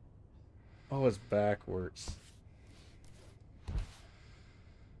 Oh, it's backwards.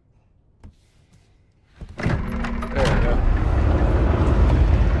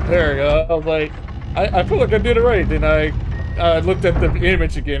 There we go. I was like, I feel like I did it right. Then I looked at the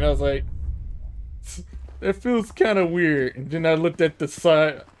image again. I was like, that feels kind of weird. And then I looked at the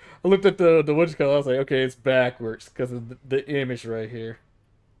side. I looked at the what you call. I was like, okay, it's backwards because of the image right here.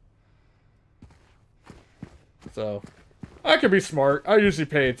 So, I could be smart. I usually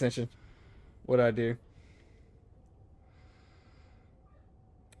pay attention what I do.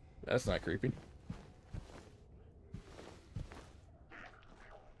 That's not creepy.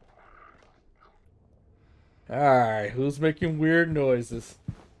 Alright, who's making weird noises?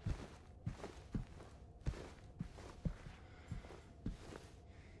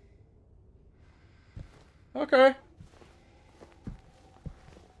 Okay.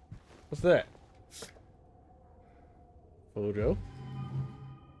 What's that? Photo.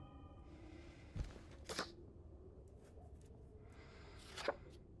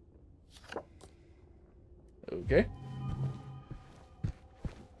 Okay.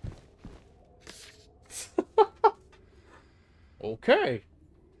 Okay.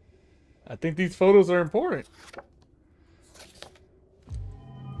 I think these photos are important.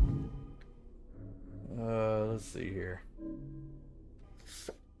 Let's see here.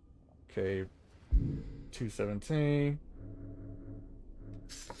 Okay. 217.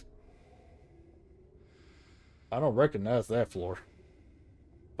 I don't recognize that floor.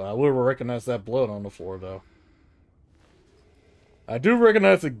 But I will recognize that blood on the floor, though. I do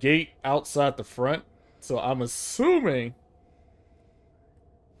recognize the gate outside the front, so I'm assuming...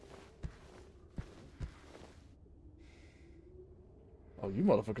 Oh, you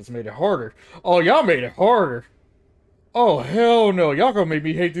motherfuckers made it harder. Oh, y'all made it harder. Oh, hell no. Y'all gonna make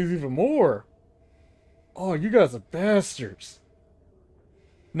me hate these even more. Oh, you guys are bastards.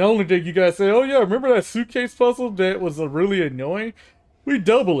 Not only did you guys say, oh yeah, remember that suitcase puzzle that was really annoying? We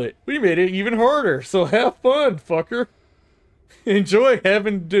double it. We made it even harder. So have fun, fucker. Enjoy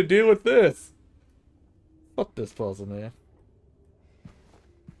having to deal with this. Fuck this puzzle, man.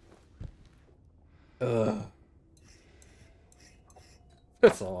 Ugh.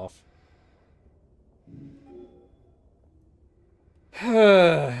 Piss off.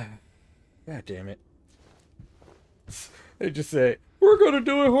 God damn it. They just say, we're gonna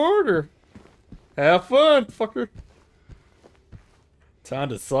do it harder. Have fun, fucker. Time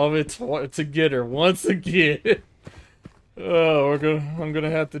to solve it together once again. Oh, I'm gonna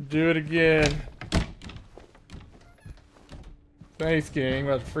have to do it again. Thanks, gang.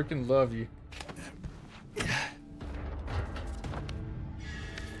 I freaking love you. The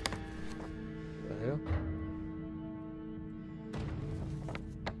hell?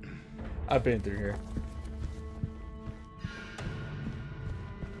 I've been through here.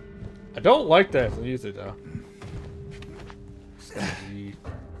 I don't like that music though.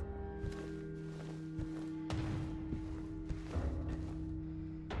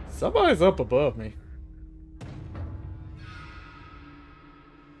 Somebody's up above me.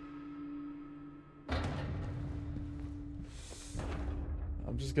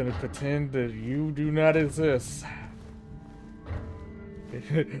 I'm just gonna pretend that you do not exist.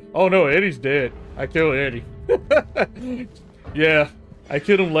 Oh no, Eddie's dead. I killed Eddie. Yeah, I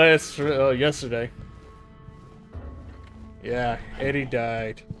killed him yesterday. Yeah, Eddie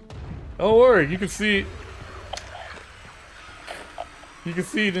died. Don't worry, you can see it. You can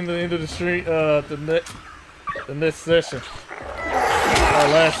see it in the end of the stream, the next session.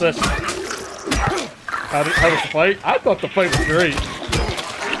 Last session. How was the fight? I thought the fight was great.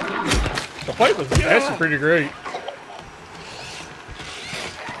 The fight was actually pretty great.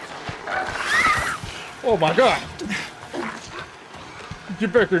 Oh my god!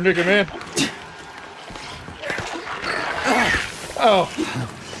 Get back here, nigga, man! Oh!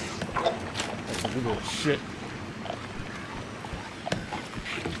 That's a little shit.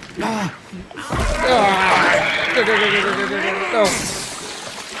 No.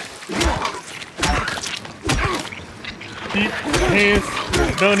 Keep hands,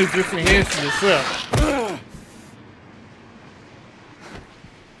 non-existent hands to yourself.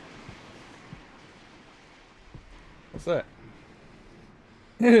 What's that?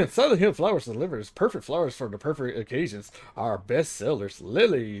 Southern Hill Flowers delivers perfect flowers for the perfect occasions. Our best sellers,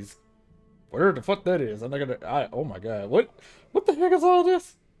 lilies. Whatever the fuck that is. I'm not gonna. Oh my god. What the heck is all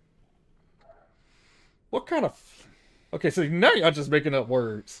this? What kind of... Okay, so now y'all just making up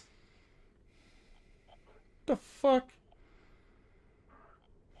words. The fuck?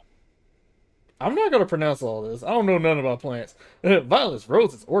 I'm not gonna pronounce all this. I don't know nothing about plants. Violets,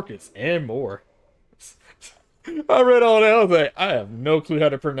 roses, orchids, and more. I read all that. I was like, I have no clue how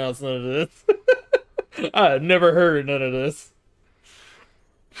to pronounce none of this. I have never heard none of this.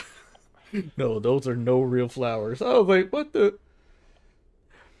 No, those are no real flowers. I was like, what the...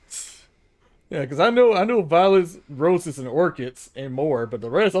 Yeah, because I know violets, roses, and orchids, and more, but the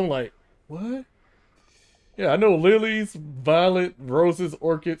rest, I'm like, what? Yeah, I know lilies, violet, roses,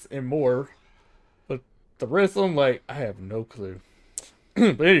 orchids, and more, but the rest, I'm like, I have no clue.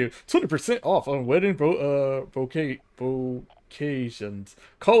 But anyway, 20% off on wedding vocations.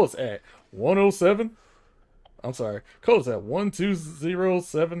 Call us at 107. I'm sorry. Call us at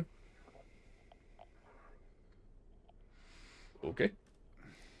 1207. Okay.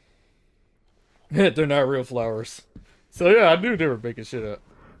 They're not real flowers. So yeah, I knew they were making shit up.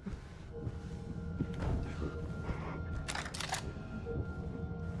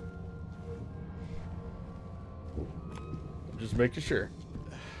 Just making sure.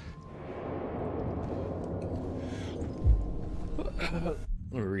 Let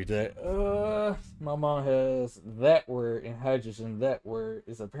me read that. My mom has that word in hydrogen. That word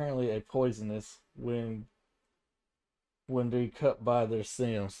is apparently a poisonous when they cut by their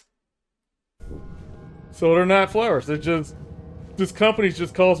stems. So they're not flowers. They're just... This company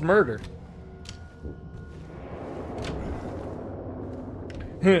just calls murder.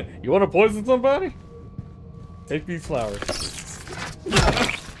 You want to poison somebody? Take these flowers.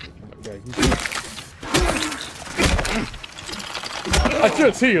 I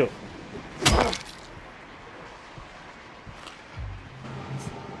just healed.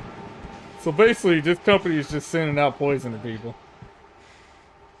 So basically, this company is just sending out poison to people.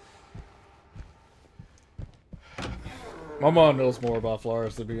 My mom knows more about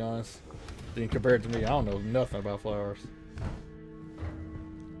flowers, to be honest, than compared to me. I don't know nothing about flowers.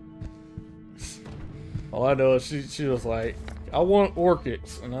 All I know is she was like, I want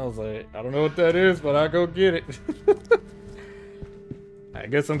orchids. And I was like, I don't know what that is, but I'll go get it. I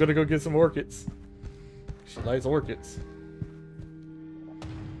guess I'm gonna go get some orchids. She likes orchids.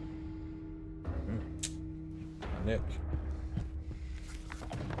 My neck.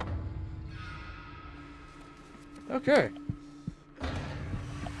 Okay.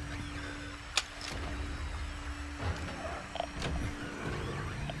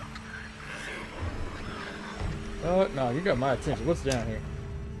 No, you got my attention. What's down here?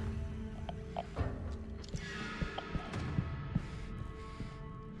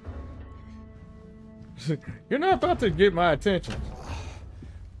 You're not about to get my attention.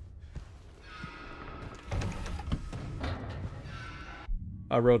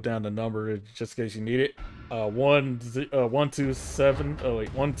 I wrote down the number just in case you need it. 127. Oh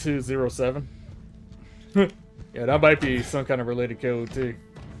wait, 1207. Yeah, that might be some kind of related code too.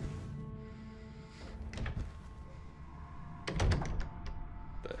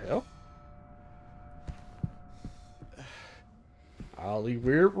 The hell? Oddly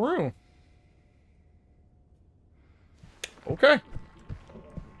weird room. Okay.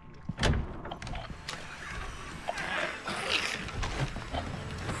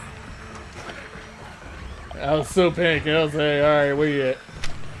 I was so panicking. I was like, alright, where you at?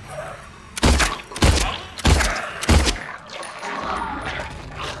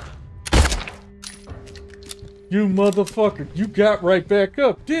 You motherfucker, you got right back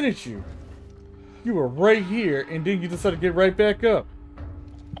up, didn't you? You were right here, and then you decided to get right back up.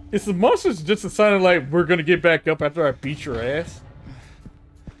 It's the monsters just decided like, we're gonna get back up after I beat your ass?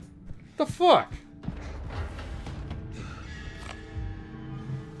 The fuck?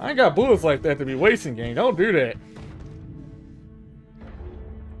 I ain't got bullets like that to be wasting, gang. Don't do that.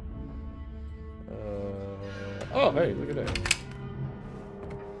 Oh, hey, look at that.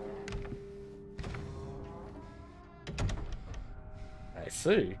 I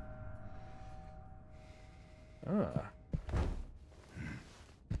see. Ah.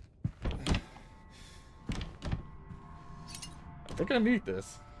 I think I need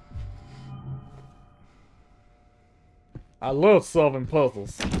this. I love solving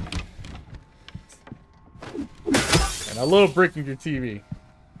puzzles. And I love breaking your TV.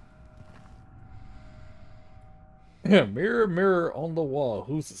 Mirror, mirror on the wall,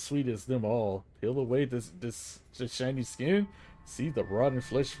 who's the sweetest them all? Peel away this shiny skin, see the rotten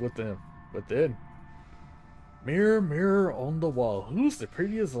flesh within. Mirror, mirror on the wall, who's the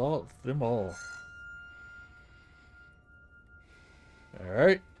prettiest of them all?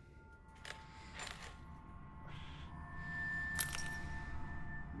 Alright.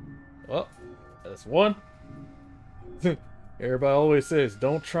 Oh, that's one. Everybody always says,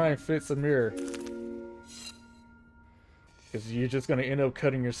 don't try and fix a mirror. Because you're just going to end up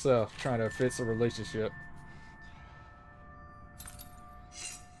cutting yourself trying to fix a relationship.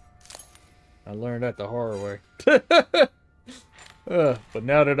 I learned that the hard way. But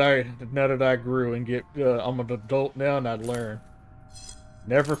now that I grew and I'm an adult now, and I learn.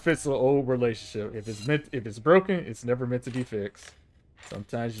 Never fix an old relationship. If it's broken, it's never meant to be fixed.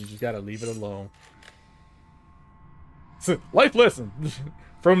 Sometimes you just gotta leave it alone. Life lesson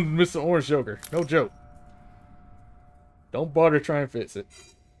from MrOrangeJoker. No joke. Don't bother trying to fix it.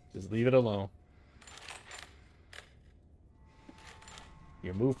 Just leave it alone.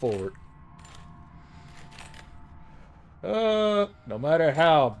 You move forward. No matter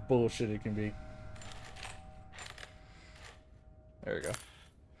how bullshit it can be. There we go.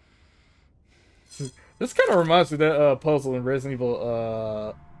 This kind of reminds me of that puzzle in Resident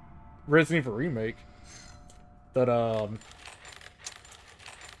Evil Remake. That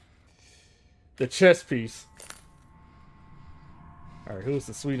the chess piece. Alright, who's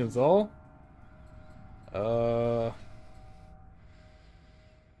the sweetest all? I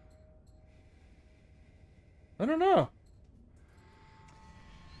don't know.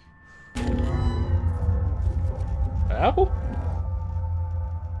 Apple?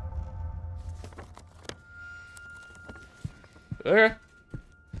 Okay.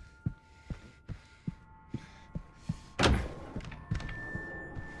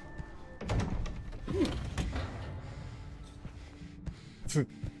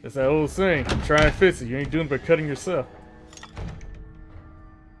 It's that old saying, try and fix it, you ain't doing but cutting yourself.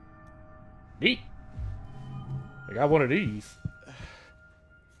 Neat. I got one of these.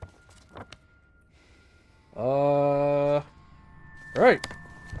 Right.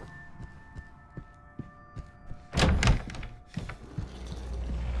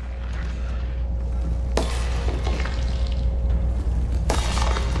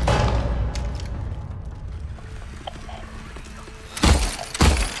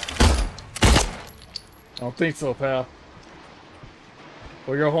 I don't think so, pal.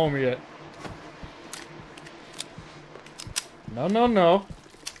 Where your homie at? No, no, no.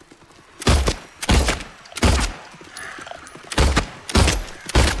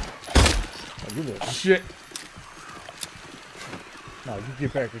 Oh, you little shit. No, you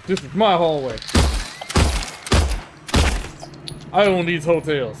get back here. This is my hallway. I own these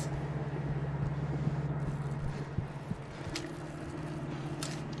hotels.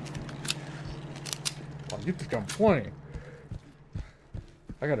 you think I'm playing?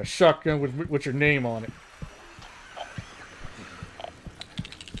 I got a shotgun with your name on it.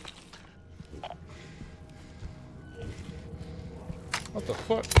 What the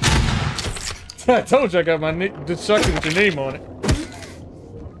fuck? I told you I got the shotgun with your name on it.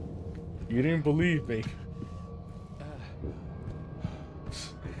 You didn't believe me.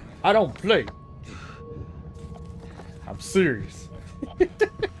 I don't play. I'm serious. What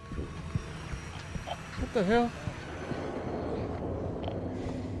the hell?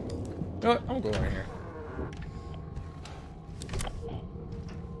 You know what? I'm going in here.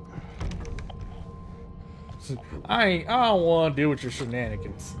 I don't want to deal with your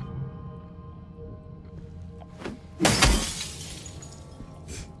shenanigans.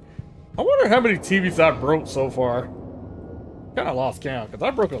 I wonder how many TVs I broke so far. Kind of lost count because I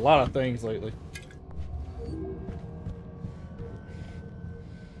broke a lot of things lately.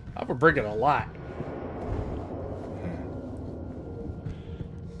 I've been breaking a lot.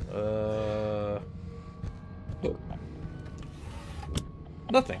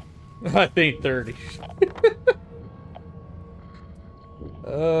 Nothing. I think 30.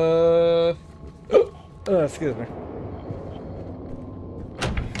 Excuse me.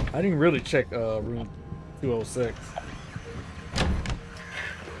 I didn't really check room 206.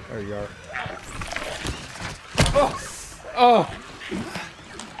 There you are. Oh!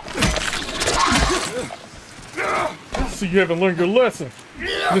 So you haven't learned your lesson,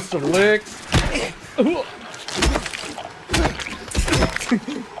 Mr. Legs.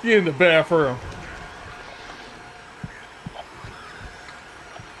 Get in the bathroom.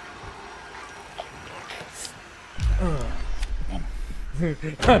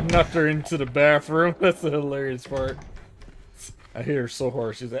 I knocked her into the bathroom. That's the hilarious part. I hit her so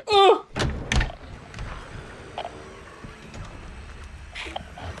hard, she's like, oh!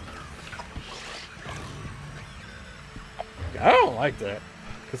 I don't like that.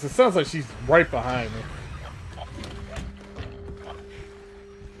 Because it sounds like she's right behind me.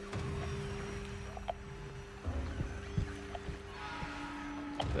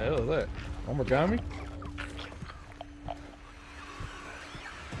 What the hell is that? Omagami?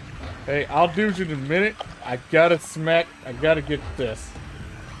 Hey, I'll do it in a minute. I gotta get this.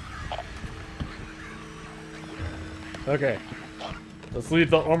 Okay. Let's leave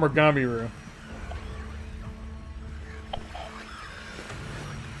the Omagami room.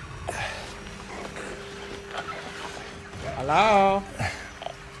 Hello?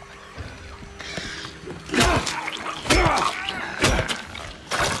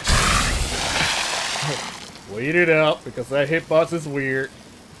 Wait it out, because that hitbox is weird.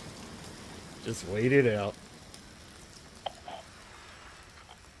 Just wait it out.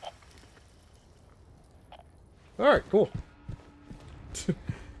 Alright, cool.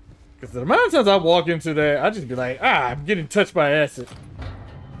 Because the amount of times I walk into that, I just be like, I'm getting touched by acid.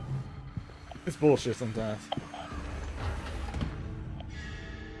 It's bullshit sometimes.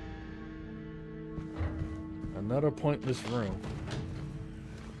 Another pointless room.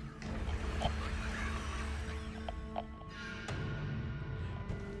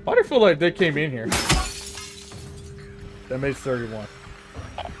 Why do I feel like they came in here? That makes 31.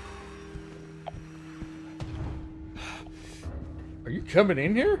 Are you coming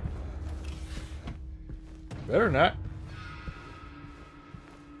in here? Better not.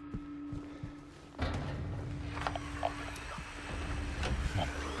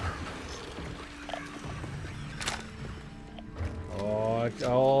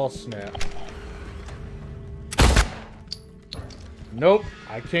 Oh, snap. Nope,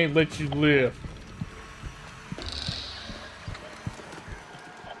 I can't let you live.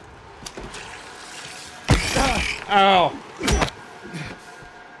 Ow.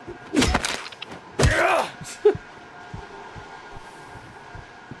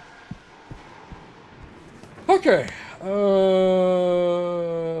 Okay.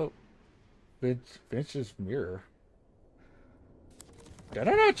 Bench's mirror. Did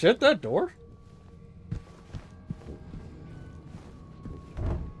I not check that door?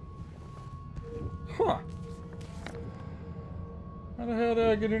 Huh. How the hell did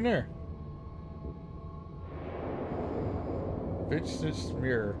I get in there? Bench's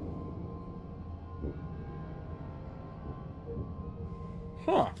mirror.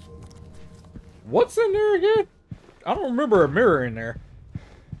 Huh. What's in there again? I don't remember a mirror in there.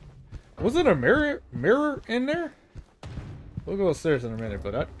 Was it a mirror in there? We'll go upstairs in a minute,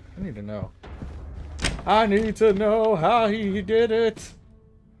 but I need to know. I need to know how he did it.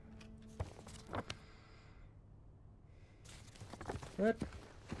 What?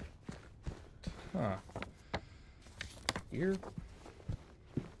 Huh. Here?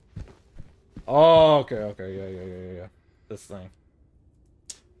 Oh, okay, okay, yeah. This thing.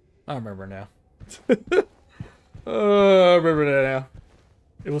 I remember now. I remember that now.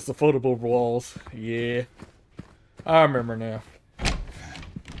 It was the foldable walls. Yeah. I remember now.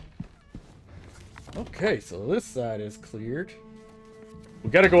 Okay, so this side is cleared. We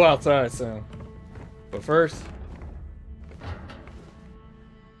gotta go outside soon. But first...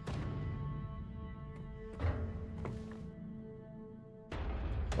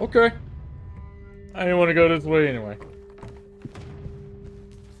 Okay. I didn't want to go this way anyway.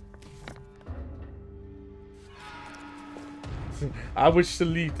 I wish to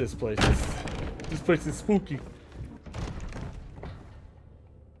leave this place. This place is spooky.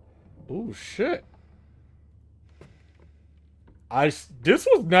 Oh shit. This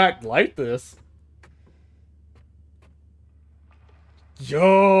was not like this.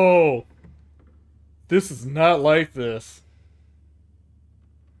 Yo. This is not like this.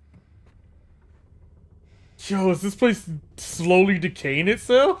 Yo, is this place slowly decaying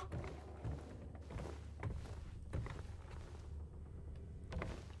itself?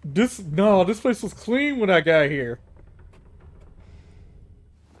 This place was clean when I got here.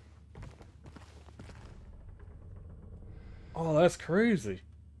 Oh, that's crazy.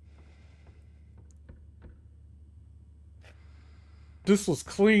 This was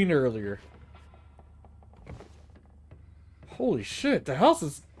clean earlier. Holy shit, the house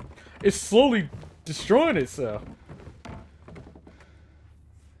is... It's slowly destroying itself.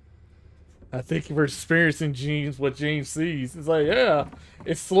 I think we're experiencing what James sees. It's like, yeah,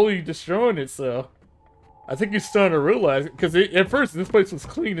 it's slowly destroying itself. I think he's starting to realize it, because at first this place was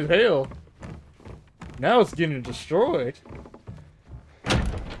clean as hell. Now it's getting destroyed.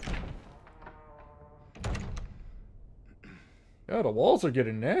 Yeah, the walls are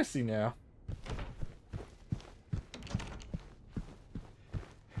getting nasty now.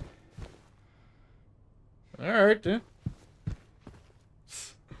 Alright then.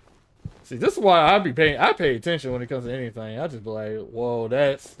 See, this is why I pay attention when it comes to anything. I just be like, whoa,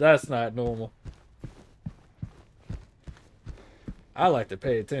 that's not normal. I like to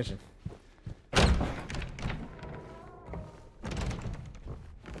pay attention.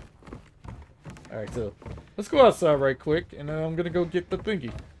 Alright, so let's go outside right quick, and I'm gonna go get the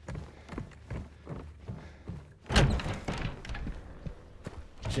thingy.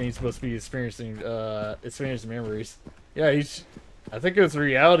 James must be experiencing memories. Yeah, I think his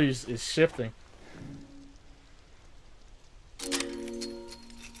reality is shifting.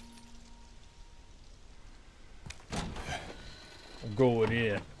 I'm going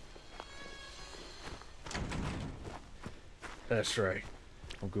in. That's right.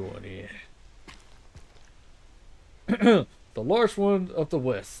 I'm going in. The large one of the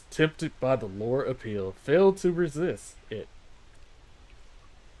West, tempted by the lure appeal, failed to resist it.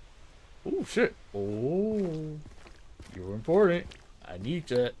 Oh shit. Oh, you're important. I need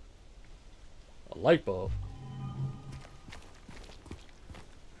that. A light bulb.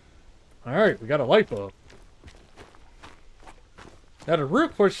 Alright, we got a light bulb. Now the real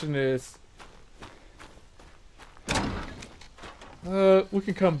question is... we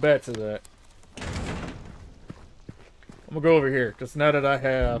can come back to that. I'm gonna go over here, because now that I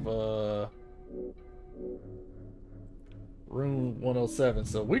have, room 107,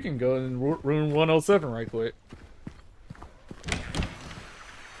 so we can go in room 107 right quick.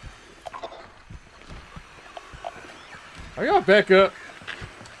 Are y'all back up?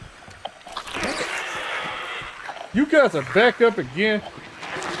 You guys are back up again?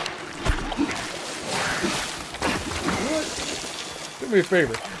 What? Do me a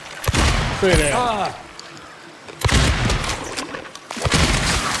favor. Say that.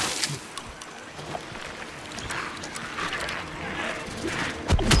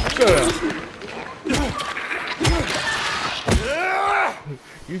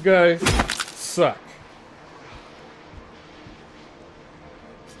 You guys suck.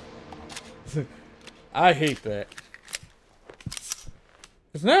 I hate that.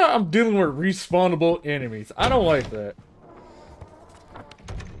 Because now I'm dealing with respawnable enemies. I don't like that.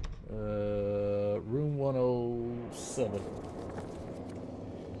 Room 107.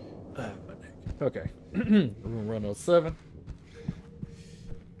 Okay. Room 107.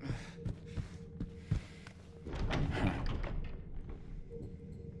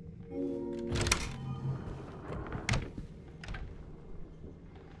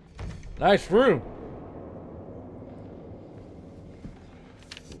 Nice room.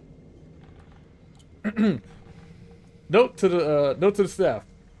 Note to the staff.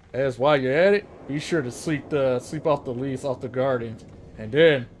 As while you're at it, be sure to sleep off the leaves off the garden, and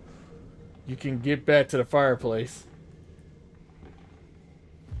then you can get back to the fireplace.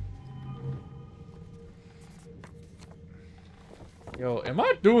 Yo, am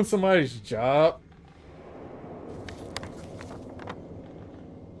I doing somebody's job?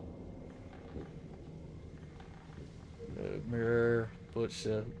 Mirror,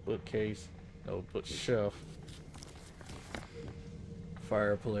 bookshelf, bookcase, no bookshelf,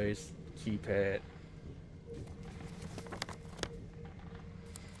 fireplace, keypad.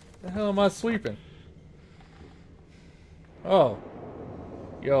 The hell am I sweeping? Oh.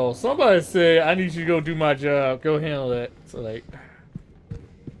 Yo, somebody said I need you to go do my job. Go handle that. So like,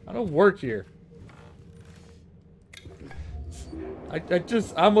 I don't work here.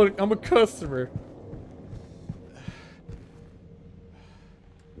 I'm a customer.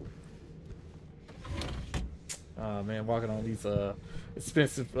 Oh man, walking on these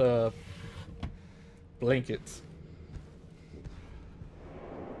expensive blankets.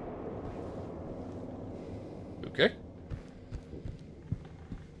 Okay.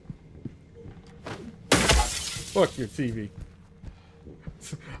 Fuck your TV.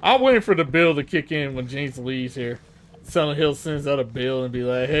 I'm waiting for the bill to kick in when James leaves here. Silent Hill sends out a bill and be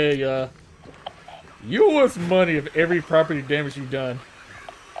like, hey, you owe us money of every property damage you've done.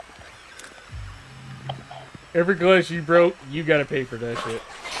 Every glass you broke, you gotta pay for that shit.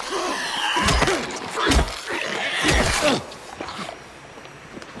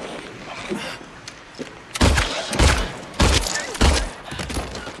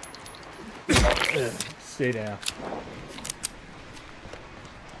 Stay down.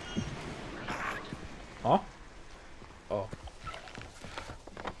 Huh? Oh.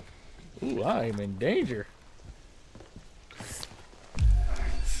 Ooh, I am in danger.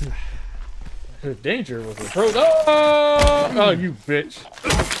 Danger was approached. Oh! Oh, you bitch.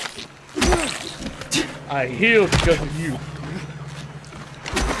 I healed because of you.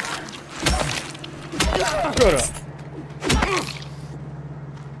 Shut up.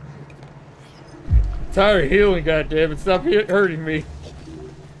 Tired of healing, goddammit. Stop hurting me.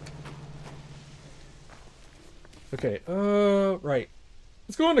 Okay, right.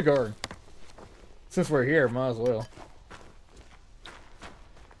 Let's go in the garden. Since we're here, might as well.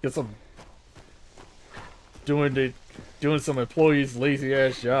 Get some... Doing some employees' lazy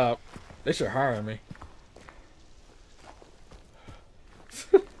ass job. They should hire me.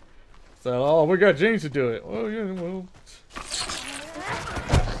 So, oh, we got James to do it. Well, yeah, well.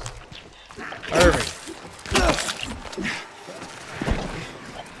 Hire me.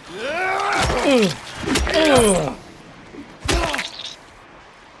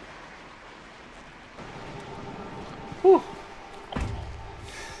 Whew.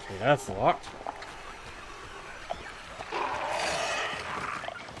 Okay, that's locked.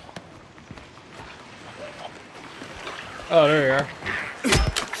 Oh, there you are.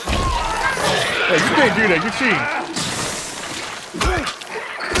 Hey, you can't do that. You're cheating.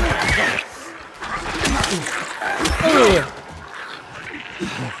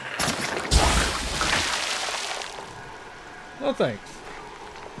 No thanks.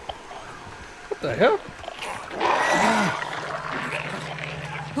 What the hell?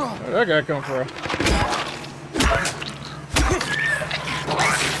 Where'd that guy come from?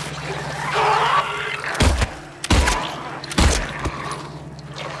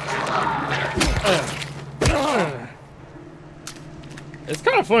 It's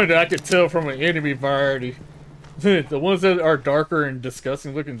kind of funny that I could tell from an enemy variety. The ones that are darker and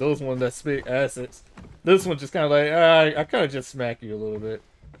disgusting looking, those ones that spit acids. This one just kind of like, I kind of just smack you a little bit.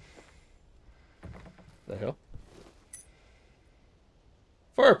 The hell?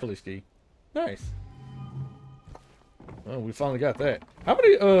 Fire police key. Nice. Oh, we finally got that. How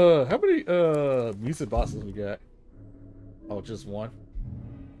many music boxes we got? Oh, just one.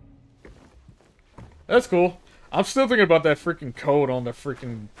 That's cool. I'm still thinking about that freaking code on the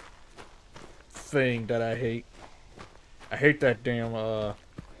freaking thing that I hate. I hate that damn,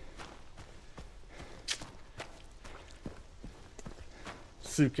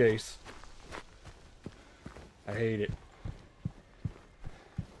 suitcase. I hate it.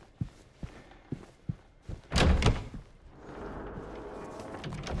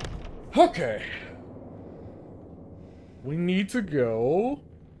 Okay. We need to go...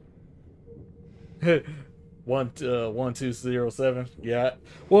 1207. Yeah.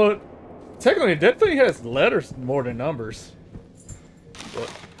 Well, technically, that thing has letters more than numbers. What?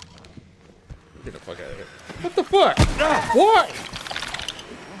 Get the fuck out of here. What the fuck? Why?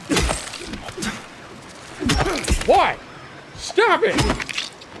 Why? Stop it!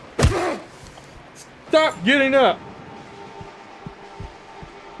 Stop getting up!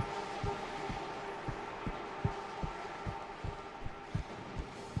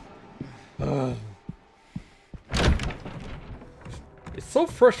 It's so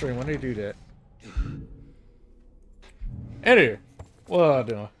frustrating when they do that. Anyway, What am I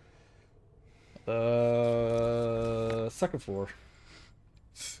doing? Second floor.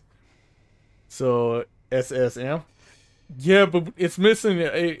 So SSM. Yeah, but it's missing.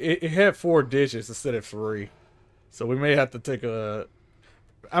 It had 4 digits instead of 3, so we may have to take a.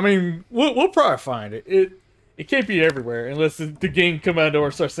 I mean, we'll probably find it. It can't be everywhere unless the game come out of door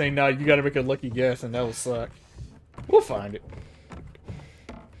and start saying, "Nah, you got to make a lucky guess," and that will suck. We'll find it.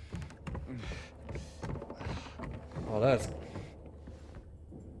 Oh, that's.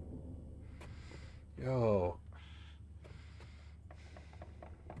 Yo.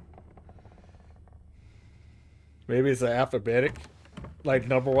 Maybe it's an alphabetic, like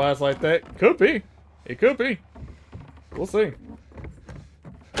number-wise like that. Could be. It could be. We'll see.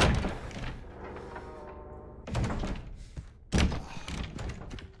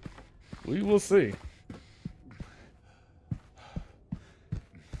 We will see.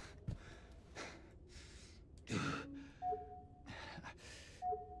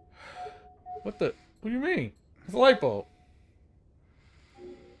 What the? What do you mean? It's a light bulb.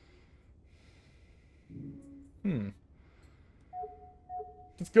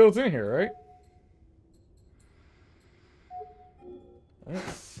 This goes in here, right?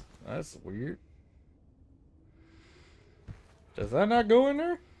 That's weird. Does that not go in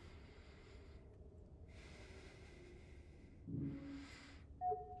there?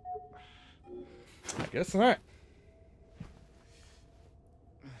 I guess not.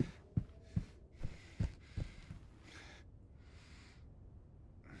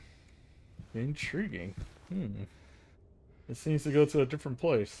 Intriguing. It seems to go to a different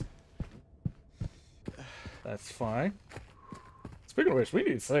place. That's fine. Speaking of which, we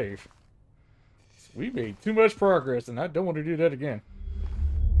need to save. We made too much progress, and I don't want to do that again.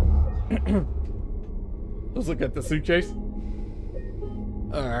 Let's look at the suitcase.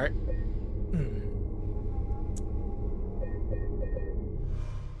 Alright.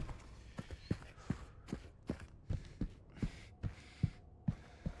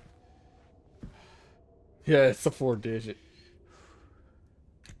 Yeah, it's a 4-digit.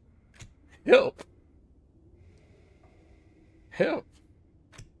 Help! Help!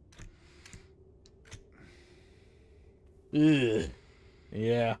 Ugh.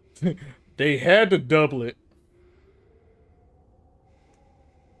 Yeah. They had to double it.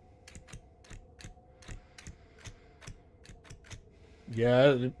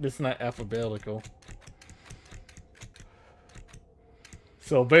 Yeah, it's not alphabetical.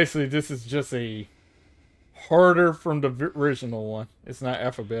 So basically, this is just a harder from the original one. It's not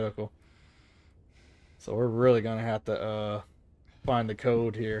alphabetical. So we're really gonna have to find the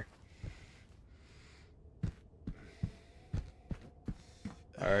code here.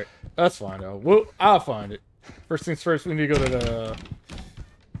 Alright, that's fine though. I'll find it. First things first, we need to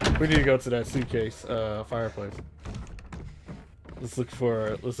go to that suitcase fireplace. Let's look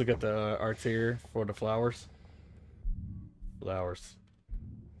at the arts here for the flowers. Flowers.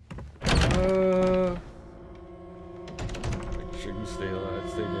 Make sure you stay alive,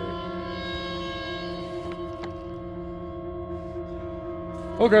 stay dead.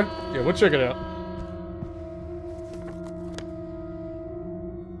 Okay, yeah, we'll check it out.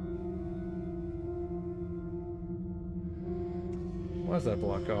 Why is that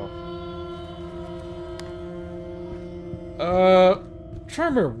block off?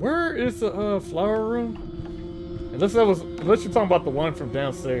 Trying to remember, where is the flower room? Unless you're talking about the one from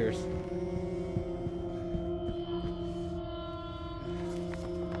downstairs.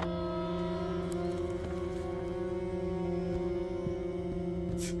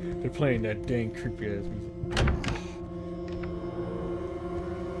 They're playing that dang creepy ass music.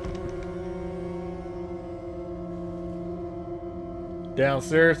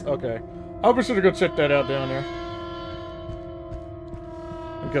 Downstairs? Okay. I'll be sure to go check that out down there.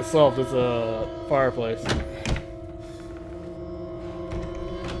 We can solve this fireplace.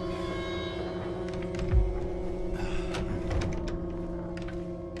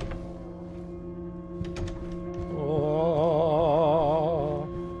 Oh.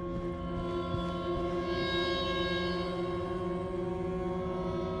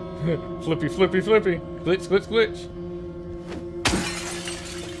 Flippy, flippy, flippy. Glitch, glitch, glitch.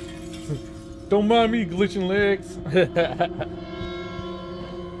 Don't mind me glitching legs.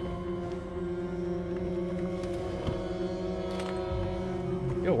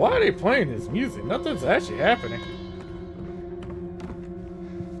 Yo, why are they playing this music? Nothing's actually happening.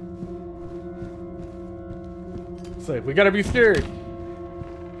 It's like, we gotta be scared.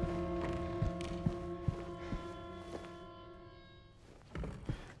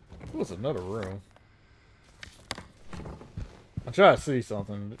 What's another room? I'm trying to see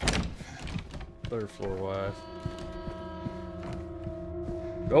something. Third floor wise.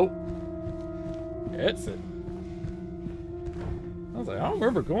 Nope. That's it. I was like, I don't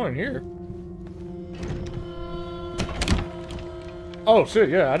remember going here. Oh shit,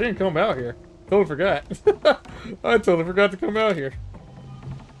 yeah, I didn't come out here. Totally forgot. I totally forgot to come out here.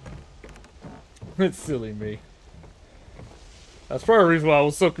 It's silly me. That's probably the reason why I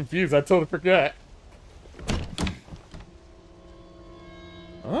was so confused. I totally forgot.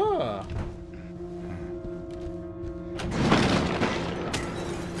 Ah.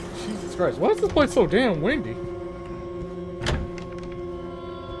 Jesus Christ. Why is this place so damn windy?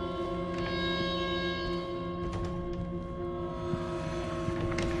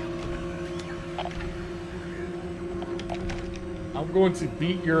 I'm going to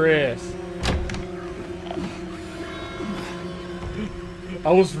beat your ass.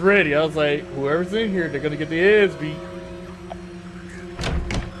 I was ready. I was like, whoever's in here, they're gonna get the ass beat.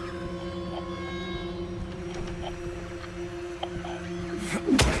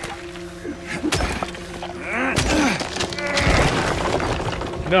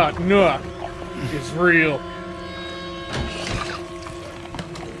 Knock. It's real.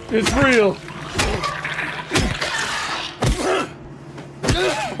 It's real.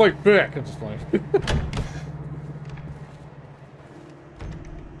 Fight back. I'm just playing.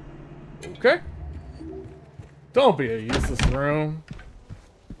 Okay. Don't be a useless room.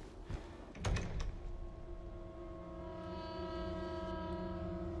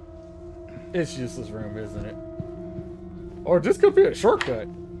 It's useless room, isn't it? Or this could be a shortcut.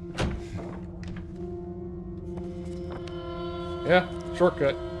 Yeah,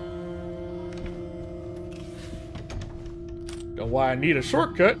 shortcut. Don't know why I need a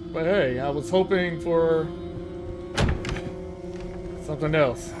shortcut, but hey, I was hoping for something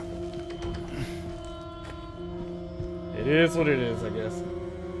else. It is what it is, I guess.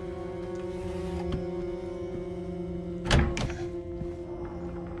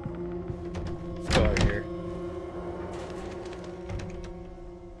 Let's go out here.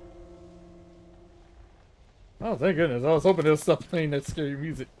 Oh, thank goodness. I was hoping they'll stop playing that scary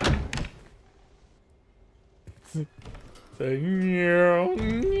music. Say, meow,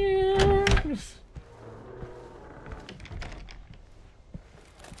 meow.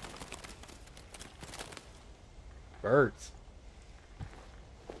 Birds.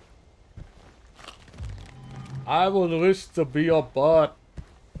 I would wish to be a bot.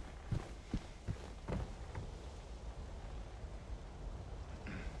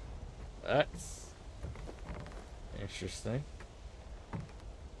 That's interesting.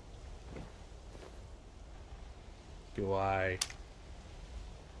 Do I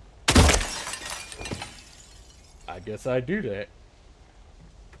guess I do that.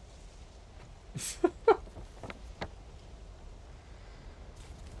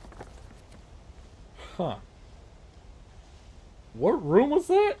 Huh. What room was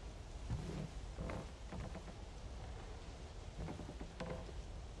that?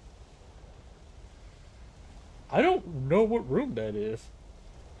 I don't know what room that is.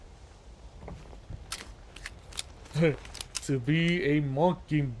 To be a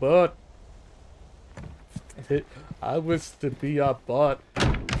monkey butt. I wish to be a butt.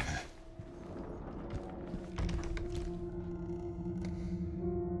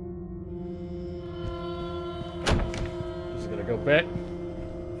 Just gonna go back.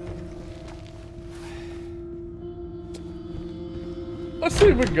 Let's see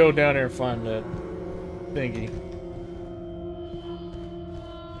if we can go down there and find that thingy.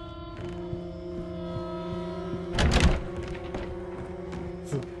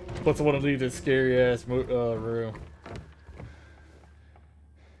 Plus, I want to leave this scary ass room.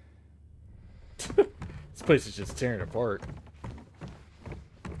 This place is just tearing apart.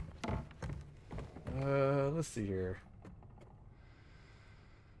 Let's see here.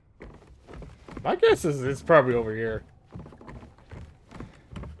 My guess is it's probably over here.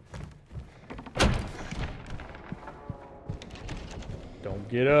 Don't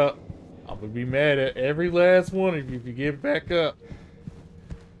get up. I'm gonna be mad at every last one of you if you get back up.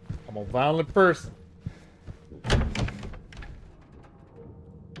 I'm a violent person.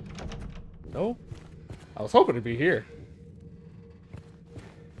 No? I was hoping to be here.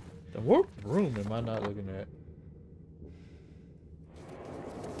 Then what room am I not looking at?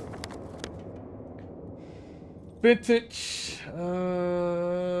 Vintage.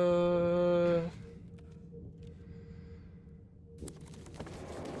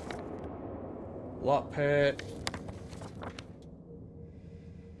 Lock pad.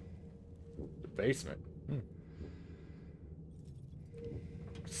 Basement.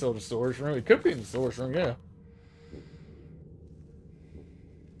 Still the storage room. It could be in the storage room, yeah.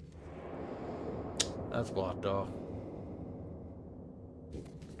 That's blocked off.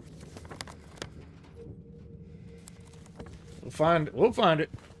 We'll find it.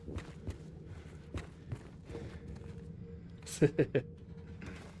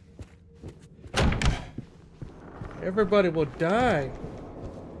 Everybody will die.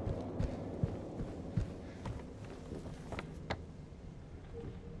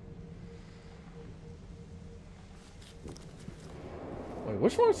 Wait,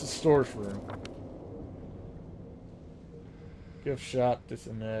 which one's the storage room? Gift shop, this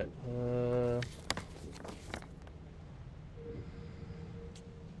and that.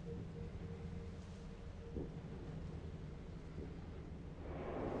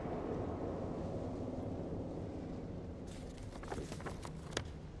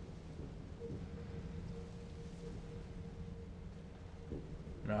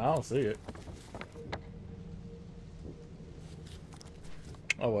 No, I don't see it.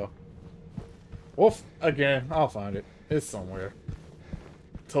 Oh well. Wolf again. I'll find it. It's somewhere.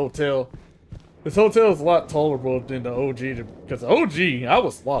 This hotel is a lot tolerable than the OG. Because the OG, I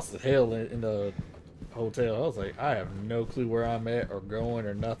was lost as hell in the hotel. I was like, I have no clue where I'm at or going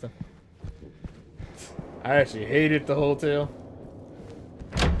or nothing. I actually hated the hotel.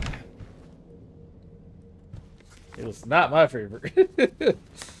 It was not my favorite.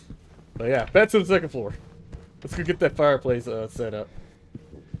 But yeah, back to the second floor. Let's go get that fireplace set up.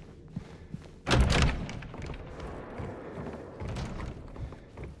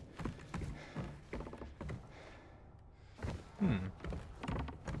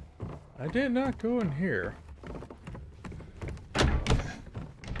 I did not go in here.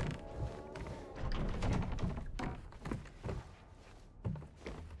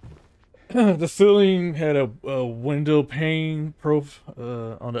 The ceiling had a window pane proof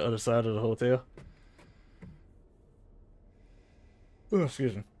on the other side of the hotel. Oh,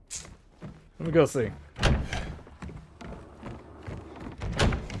 excuse me. Let me go see.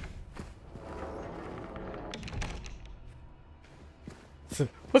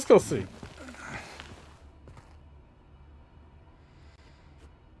 Let's go see.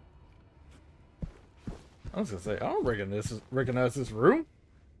 I was gonna say, I don't recognize this room.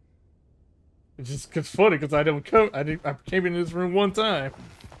 It's just it's funny because I came in this room one time.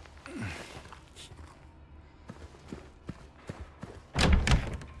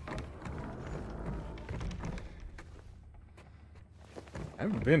 I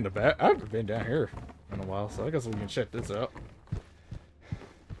haven't been down here in a while, so I guess we can check this out.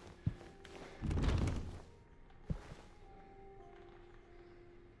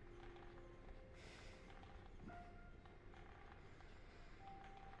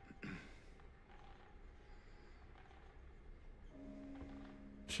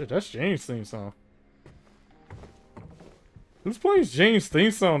 Shit, that's James' theme song. Who's playing James'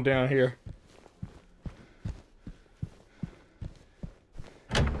 theme song down here?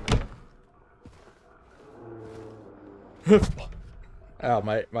 Ow,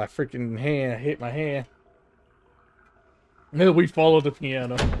 my freaking hand hit my hand. Then we follow the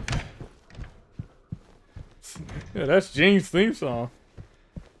piano. Yeah, that's James' theme song.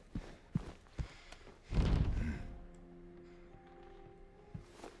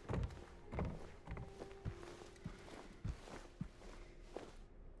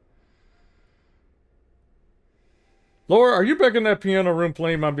 Laura, are you back in that piano room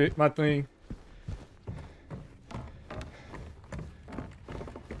playing my thing?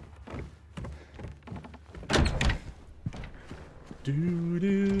 Do do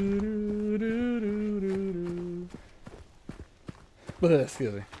do do do do do.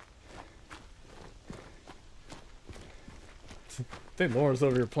 Excuse me. I think Laura's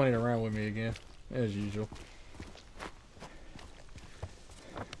over here playing around with me again, as usual.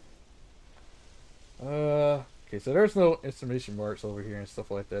 Okay, so there's no exclamation marks over here and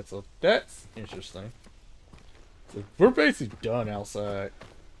stuff like that, so that's interesting. So we're basically done outside.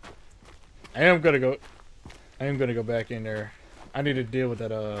 I am gonna go back in there. I need to deal with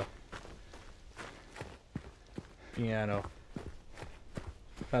that piano.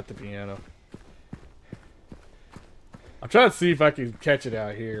 Not the piano. I'm trying to see if I can catch it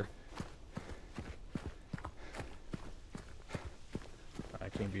out here. I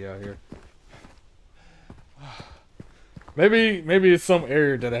can't be out here. Maybe it's some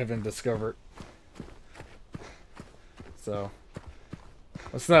area that I haven't discovered. So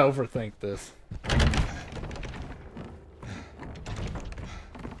let's not overthink this.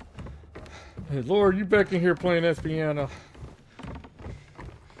 Hey, Lord, you back in here playing that piano?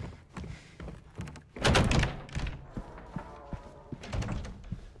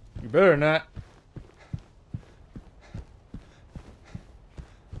 You better not.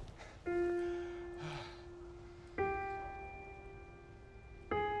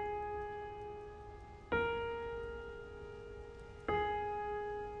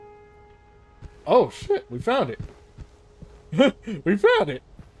 Oh shit, we found it. We found it.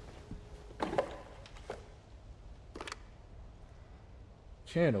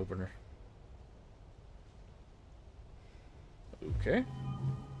 Can opener. Okay.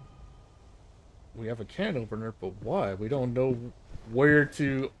 We have a can opener, but why? We don't know where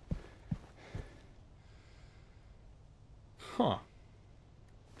to... Huh.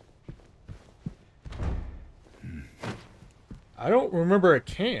 I don't remember a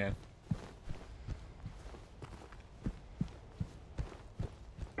can.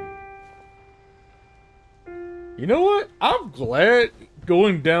 You know what? I'm glad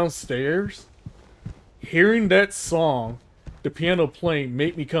going downstairs, hearing that song, the piano playing,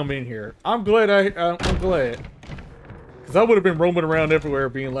 made me come in here. I'm glad I'm glad. Because I would have been roaming around everywhere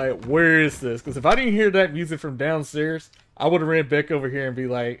being like, where is this? Because if I didn't hear that music from downstairs, I would have ran back over here and be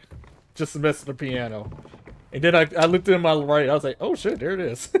like, just to mess with the piano. And then I looked to my right, I was like, oh shit, there it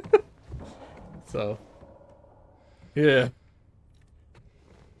is. So, yeah.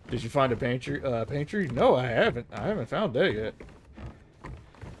 Did you find a pantry? No, I haven't. I haven't found that yet.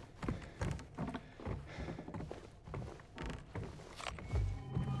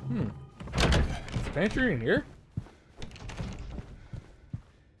 Is the pantry in here?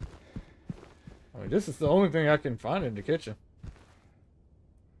 I mean, this is the only thing I can find in the kitchen.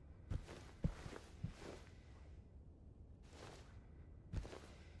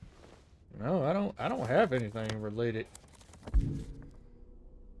 No, I don't have anything related.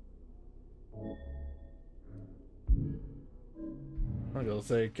 I'm gonna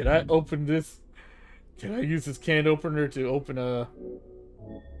say, can I open this? Can I use this can opener to open a...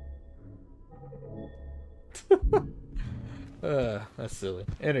 That's silly.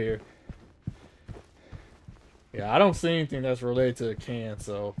 Anyway. Yeah, I don't see anything that's related to a can,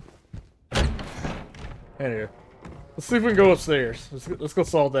 so... Anyway. Let's see if we can go upstairs. Let's go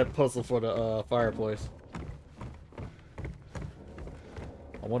solve that puzzle for the fireplace.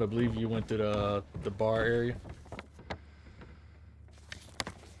 I want to believe you went to the bar area.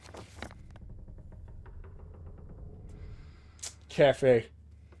 Cafe.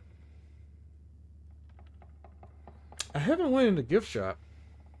 I haven't went in the gift shop.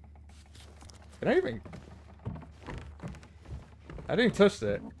 Can I even... I didn't touch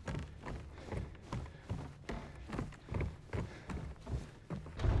that.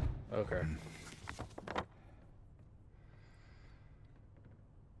 Okay.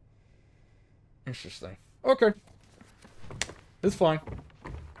 Interesting. Okay. It's fine.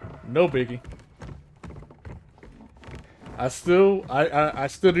 No biggie. I still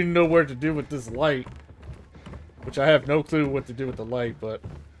didn't know where to do with this light. Which I have no clue what to do with the light, but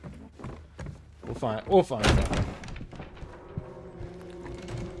we'll find something.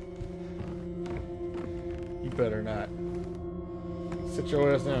 You better not. Sit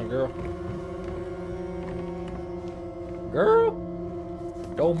your ass down, girl. Girl?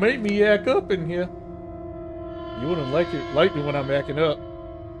 Don't make me yak up in here. You wouldn't like me when I'm acting up.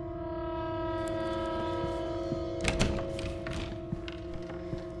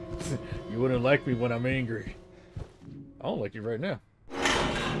 You wouldn't like me when I'm angry. I don't like you right now.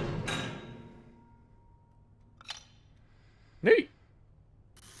 Neat.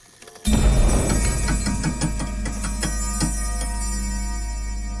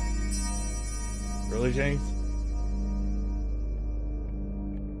 Really, James?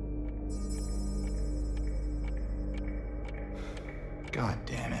 God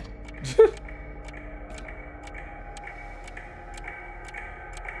damn it.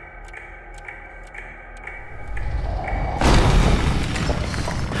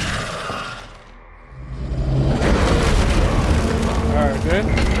 Alright, then.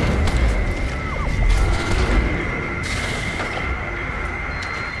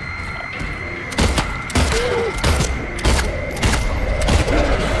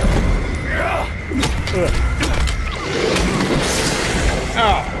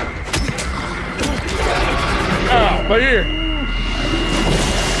 My ear.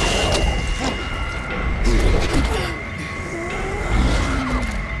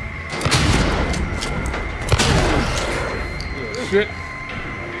 Shit.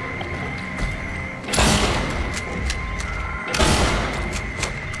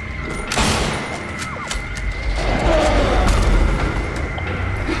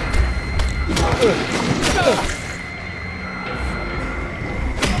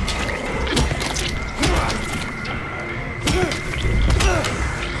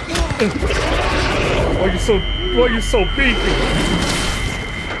 Why you so beefy?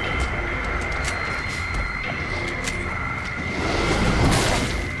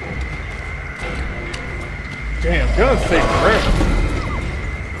 Damn, guns take forever.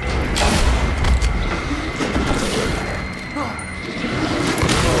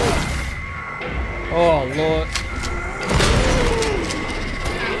 Oh, Lord.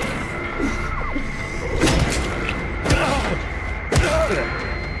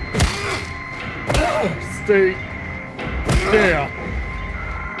 Stay down.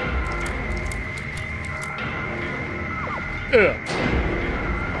 Yeah.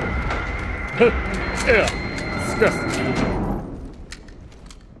 Yeah. Disgusting.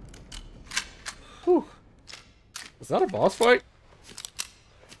 Whew. Is that a boss fight?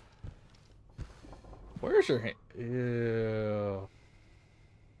 Where's your hand? Ew.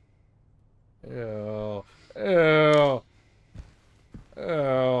 Ew. Ew.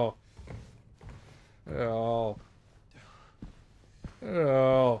 Ew. Ew.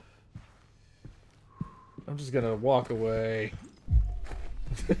 Ew. I'm just gonna walk away.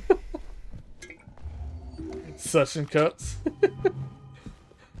 Suction cups.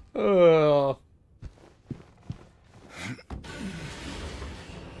 Oh.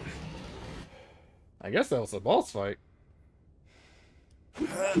 I guess that was a boss fight. It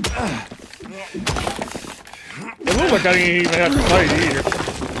looked like I didn't even have to fight either.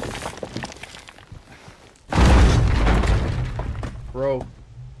 Bro,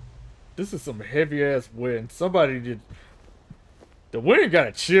 this is some heavy ass wind. Somebody did. The wind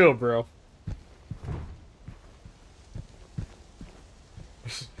gotta chill, bro.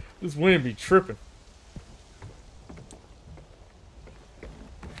 This wind be tripping.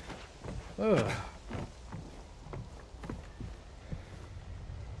 Ugh.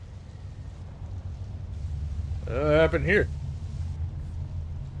 What happened here?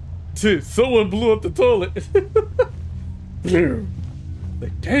 Dude, someone blew up the toilet.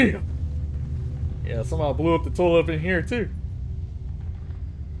 Like, damn. Yeah, somehow blew up the toilet up in here too.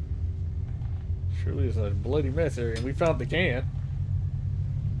 Surely it's a bloody mess area. And we found the can.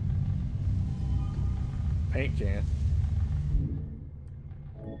 Paint can.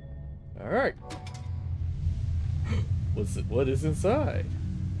 Alright. What is inside?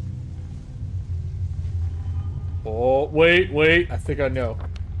 Oh, wait. I think I know.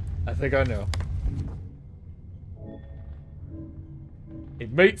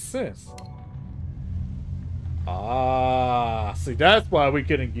 It makes sense. Ah, see, that's why we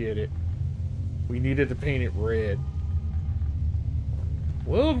couldn't get it. We needed to paint it red.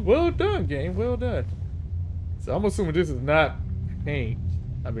 Well done, game. Well done. So I'm assuming this is not paint.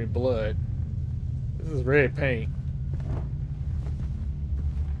 I mean, blood. This is red paint.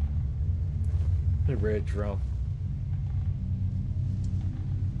 The red drum.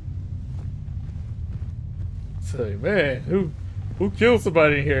 Say, man, who killed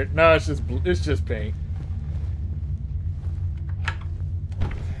somebody in here? Nah, it's just paint.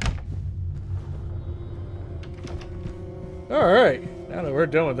 All right, now that we're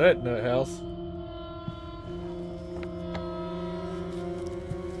done with that nut house,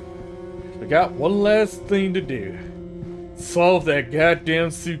 we got one last thing to do. Solve that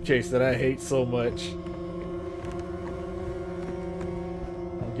goddamn suitcase that I hate so much.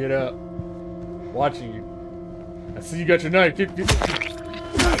 I'll get up. Watching you. I see you got your knife. Get. I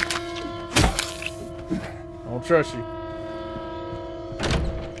don't trust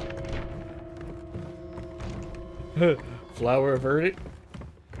you. Flower averted.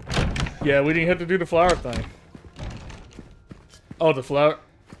 Yeah, we didn't have to do the flower thing. Oh, the flower.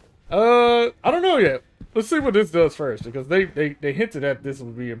 I don't know yet. Let's see what this does first, because they hinted at this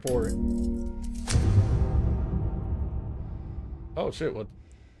would be important. Oh shit! What?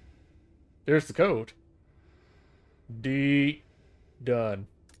 There's the code. D. Done.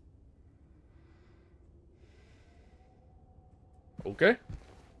 Okay.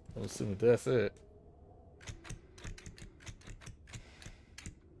 I'm assuming that's it.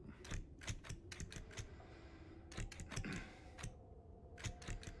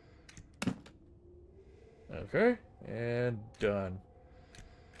 Okay, and done.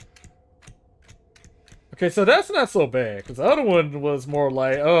 Okay, so that's not so bad, because the other one was more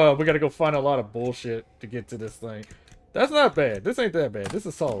like, oh, we gotta go find a lot of bullshit to get to this thing. That's not bad. This ain't that bad. This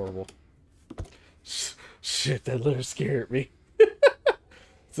is tolerable. Shit, that letter scared me.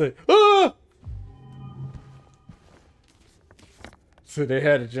 So, ah! So they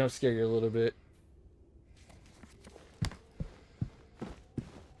had to jump scare you a little bit.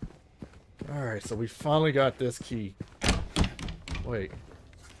 Alright, so we finally got this key. Wait.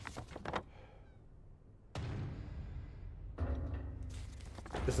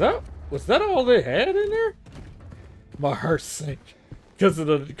 Was that all they had in there? My heart sank because of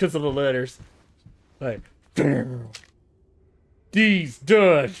the letters. Like, damn. D's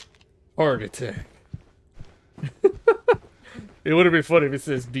done. Heart attack. It would have been funny if it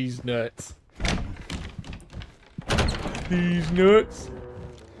says D's nuts. D's nuts.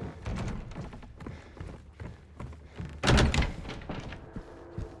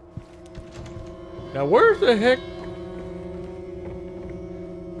 Now where the heck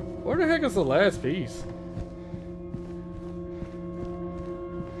is the last piece?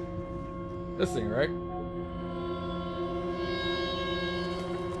 This thing, right?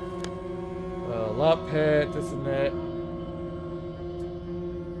 Lot pad, this and that.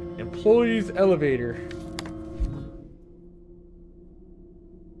 Employees elevator.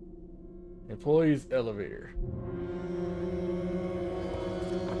 Employees elevator.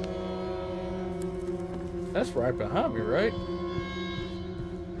 That's right behind me, right?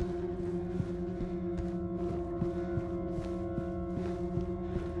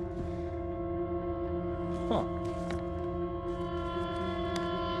 Huh.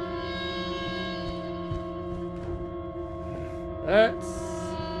 That's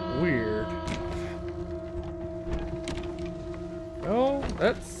weird. No,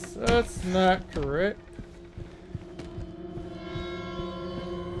 that's not correct.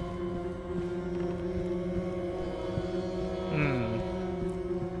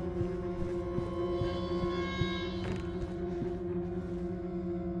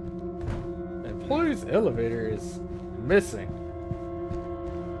 Employee's elevator is missing.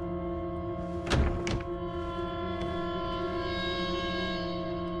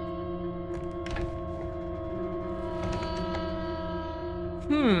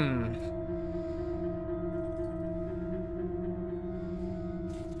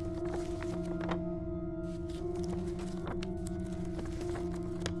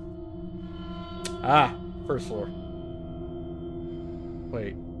 Ah, first floor.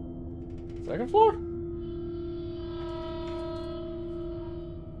 Wait. Second floor?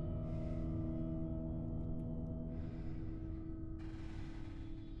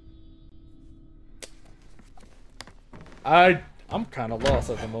 I'm kind of lost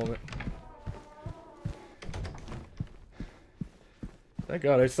at the moment. Thank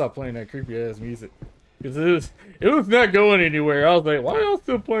God I stopped playing that creepy ass music. Because it was not going anywhere. I was like, why y'all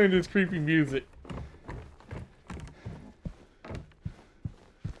still playing this creepy music?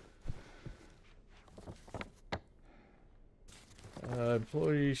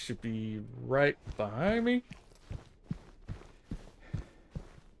 Employee should be right behind me.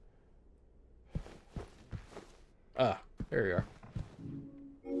 Ah, there you are.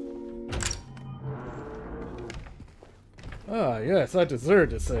 Ah, yes, I deserve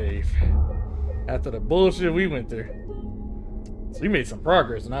to save. After the bullshit we went through. So we made some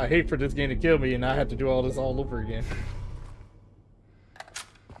progress, and I hate for this game to kill me and I have to do all this all over again.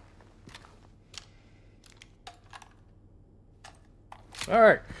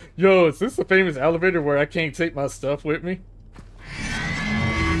 Alright. Yo, is this the famous elevator where I can't take my stuff with me?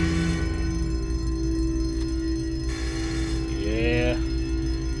 Yeah.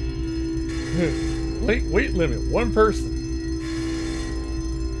 Weight limit, 1 person.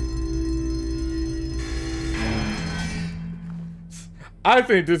 I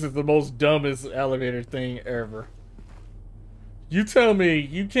think this is the most dumbest elevator thing ever. You tell me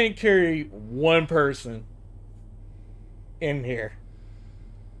you can't carry 1 person in here.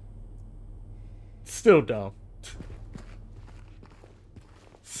 Still dumb.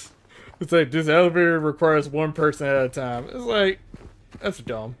 It's like this elevator requires 1 person at a time. It's like, that's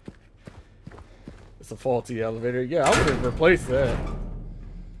dumb. It's a faulty elevator. Yeah, I would have replaced that.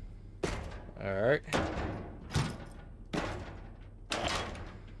 Alright.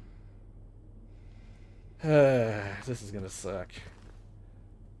 This is gonna suck.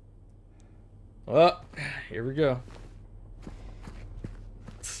 Well, here we go.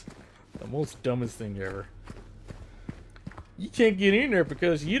 The most dumbest thing ever. You can't get in there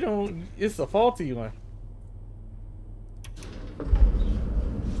because you don't. It's a faulty one.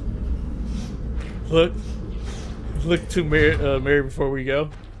 Look to Mary before we go.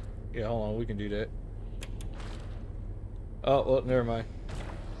 Yeah, hold on. We can do that. Oh, well, never mind.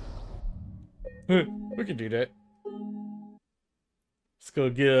 We can do that. Let's go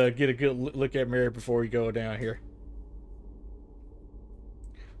get a good look at Mary before we go down here.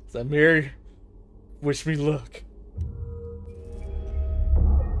 Is that Mary? Wish me luck.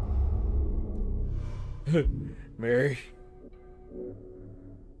 Mary.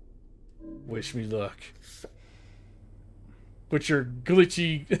 Wish me luck. With your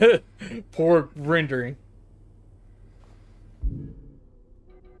glitchy poor rendering.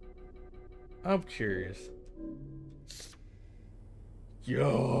 I'm curious.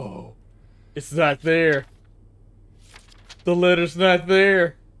 Yo. It's not there. The letter's not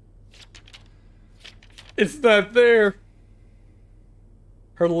there. It's not there.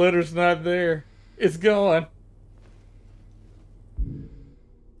 Her letter's not there. It's gone.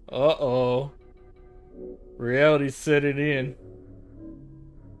 Uh-oh. Reality set it in.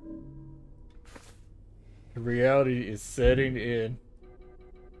 Reality is setting in.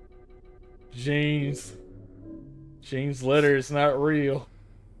 James' letter is not real.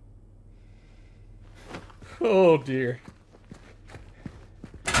 Oh dear.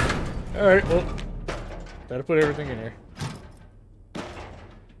 Alright, well, gotta put everything in here.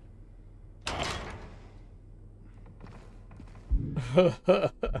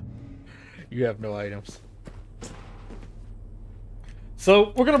 You have no items.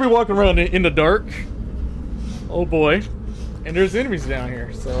 So, we're gonna be walking around in the dark. Oh boy. And there's enemies down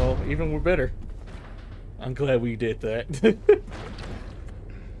here, so even we're better. I'm glad we did that.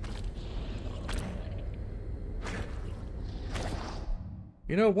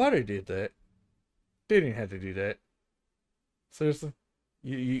 You know why they did that? They didn't have to do that. Seriously?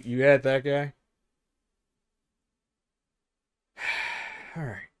 You had that guy?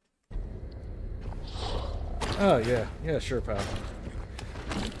 Alright. Oh yeah. Yeah, sure, pal.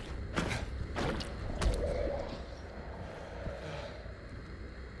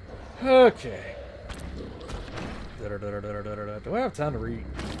 Okay. Do I have time to read?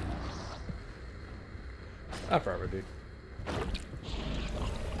 I probably do.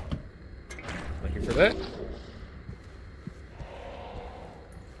 Thank you for that.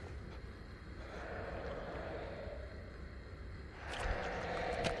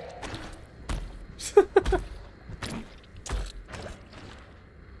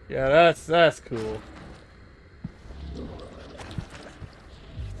 Yeah, that's cool.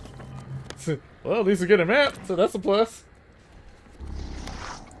 Well, at least we get a map, so that's a plus.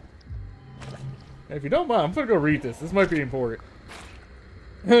 And if you don't mind, I'm gonna go read this. This might be important.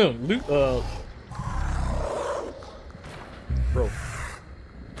 Loot, bro.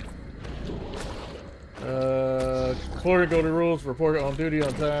 According to the rules, report on duty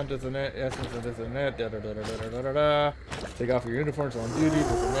on time, this and that, essence of this and that, da da da da da da da da. Take off your uniforms on duty,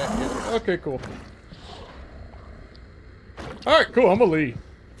 this and that. Yeah. Okay, cool. Alright, cool, I'm gonna leave.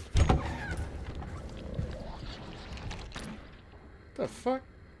 The fuck?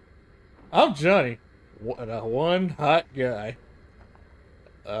 I'm Johnny. One hot guy.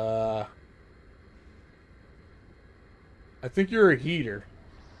 I think you're a heater.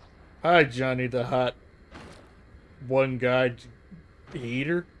 Hi, Johnny the hot one guy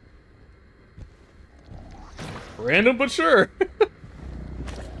heater. Random, but sure.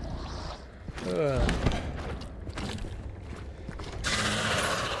 Don't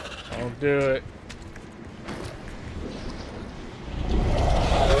do it.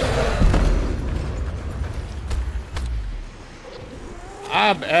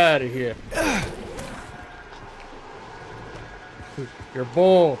 I'm out of here. You're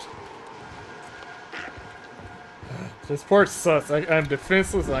bold. This part sucks. I'm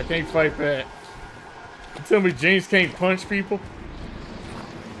defenseless and I can't fight back. You tell me James can't punch people?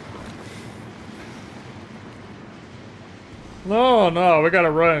 No, we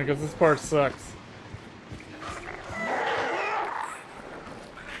gotta run because this part sucks.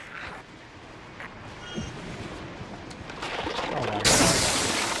 Oh my god.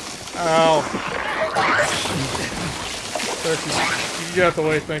 Ow. Thank you. You can get out the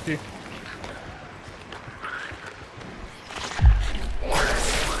way, thank you.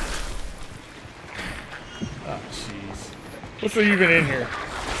 Oh, jeez. What's even in here?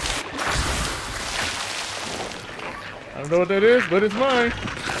 I don't know what that is, but it's mine.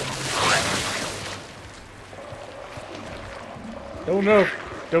 Don't know.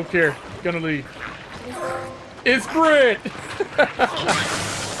 Don't care. Gonna leave. It's bread!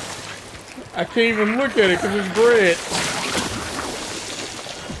 I can't even look at it because it's bread.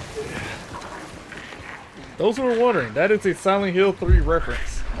 Those who are wondering, that is a Silent Hill 3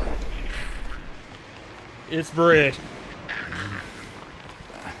 reference. It's bread.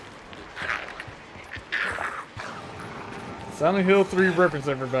 Silent Hill 3 reference,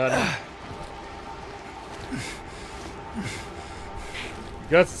 everybody. You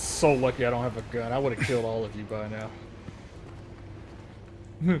guys are so lucky I don't have a gun. I would have killed all of you by now.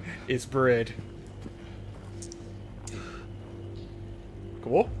 It's bread.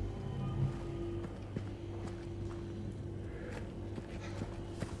 Cool.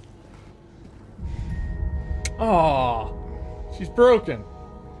 Aw, she's broken.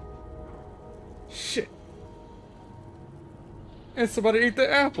 Shit. And somebody ate the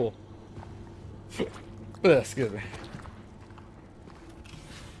apple. Excuse me.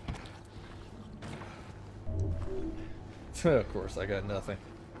 Of course, I got nothing.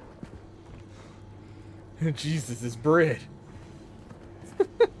 Jesus, it's bread.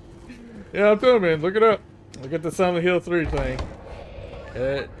 Yeah, I'm telling you, man. Look it up. Look at the Silent Hill 3 thing.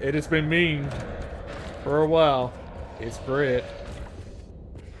 It has been memed for a while. It's bread.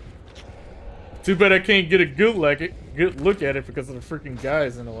 Too bad I can't get a good look at it because of the freaking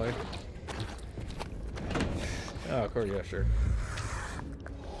guys in the way. Oh, of course, yeah, sure.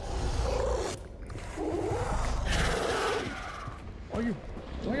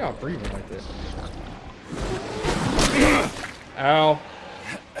 Why y'all breathing like that? Ow.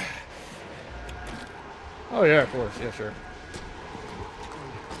 Oh yeah, of course, yeah, sure.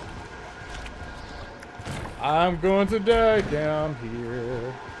 I'm going to die down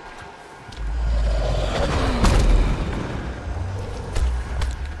here.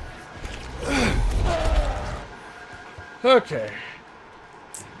 Okay.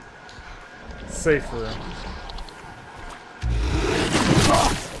 Safe room.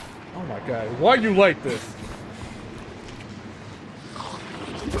 Oh my god, why you like this?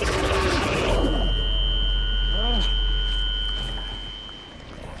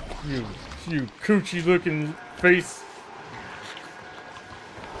 You coochie looking face.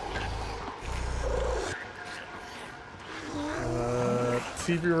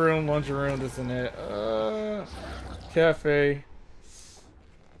 TV room, lunch room, this and that. Cafe.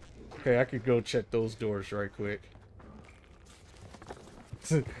 Okay, I could go check those doors right quick.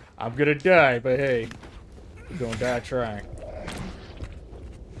 I'm gonna die, but hey, we're gonna die trying.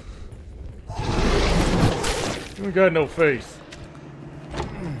 You ain't got no face.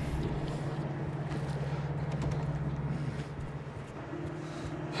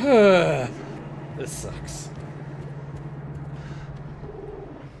 This sucks.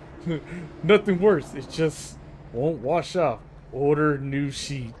 Nothing worse. It just won't wash off. Order new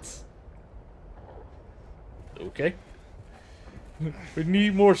sheets. Okay. We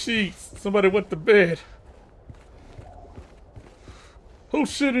need more sheets. Somebody went to bed. Who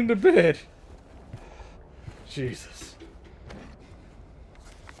shit in the bed? Jesus.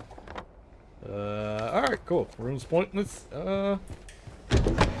 Alright, cool. Room's pointless.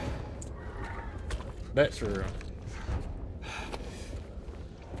 That's your room.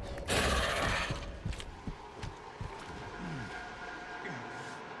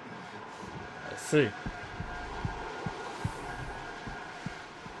 Let's see.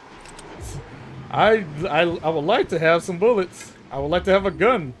 I would like to have some bullets. I would like to have a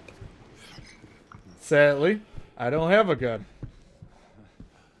gun. Sadly, I don't have a gun.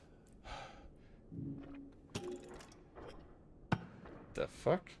 The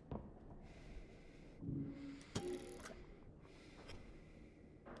fuck?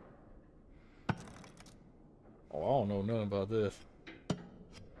 Oh, I don't know nothing about this.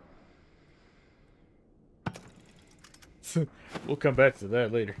 We'll come back to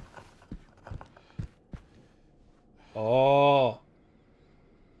that later. Oh,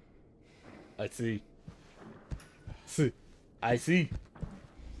 I see. I see.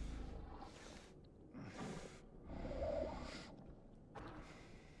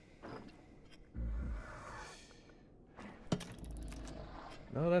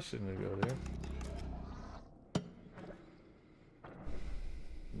 No, that shouldn't go there.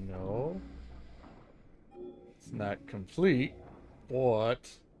 No. It's not complete. What?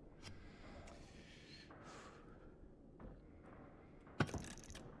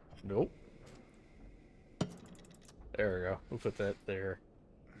 Nope. There we go. We'll put that there.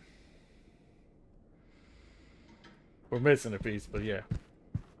 We're missing a piece, but yeah.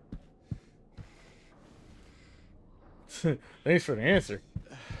 Thanks for the answer.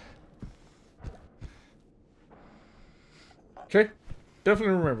 Okay.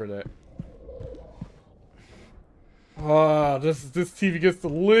 Definitely remember that. Ah, this TV gets to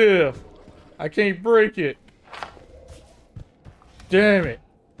live. I can't break it. Damn it.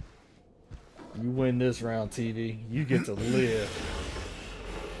 You win this round, TV. You get to live.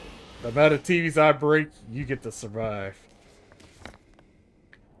 The amount of TVs I break, you get to survive.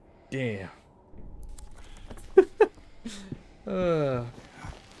 Damn.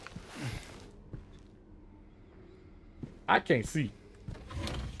 I can't see.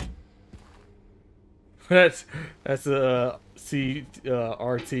 That's a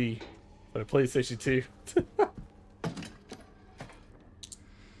RT for the PlayStation 2.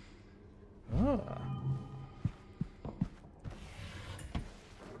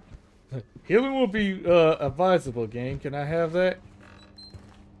 Healing will be advisable, game. Can I have that?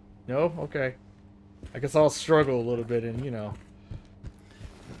 No? Okay. I guess I'll struggle a little bit and, you know,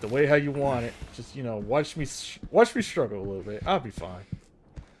 the way how you want it. Just, you know, watch me struggle a little bit. I'll be fine.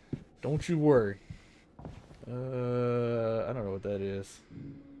 Don't you worry. I don't know what that is.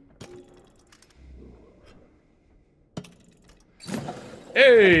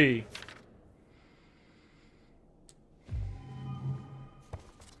 Hey!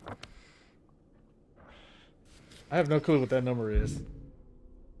 I have no clue what that number is.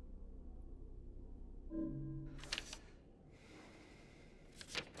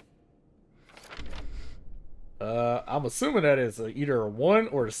 assuming that is either a 1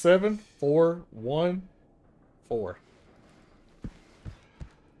 or a 7. 4, 1, 4.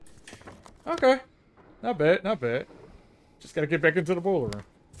 Okay. Not bad, not bad. Just gotta get back into the boiler room.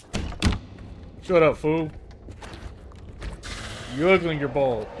 Shut up, fool. You're ugly and you're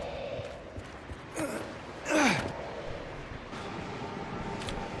bald.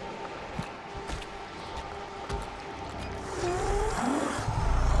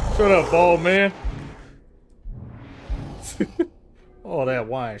 Shut up, bald man. All that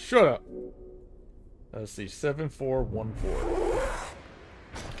wine. Shut up. Let's see. 7414.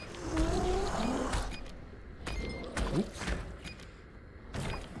 Oops.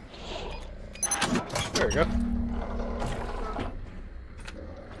 There we go.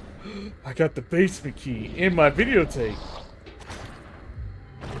 I got the basement key in my videotape.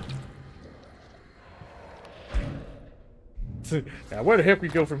 Now, where the heck we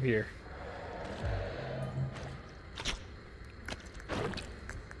go from here?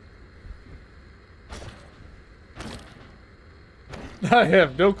 I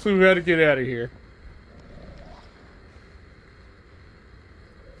have no clue how to get out of here.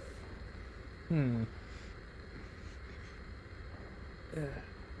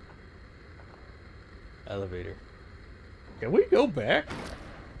 Elevator. Can we go back?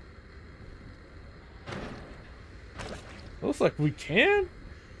 Looks like we can.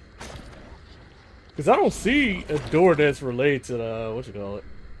 Because I don't see a door that's related to the, what you call it?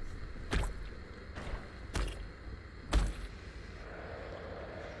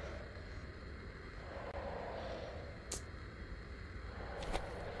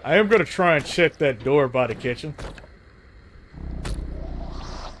 I am going to try and check that door by the kitchen.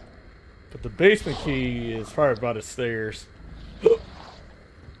 But the basement key is probably by the stairs.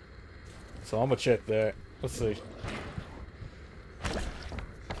 So I'm going to check that. Let's see.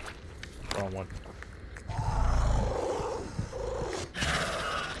 Wrong one.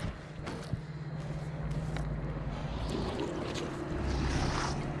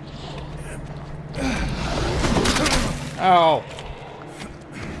 Ow!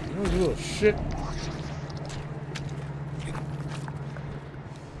 You little shit.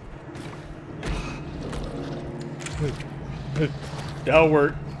 That'll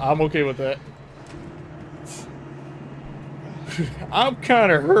work. I'm okay with that. I'm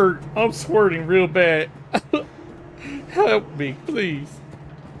kind of hurt. I'm squirting real bad. Help me, please.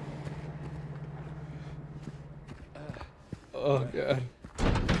 Oh, God.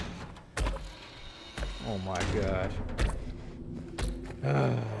 Oh, my God.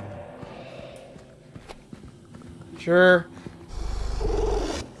 Sure.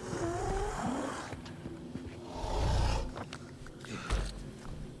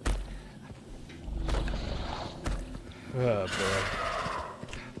 Oh, boy.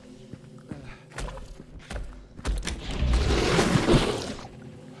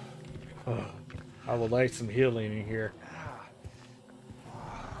 Oh, I would like some healing in here.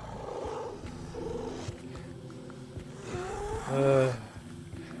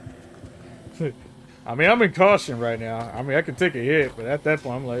 I mean, I'm in caution right now. I mean, I can take a hit, but at that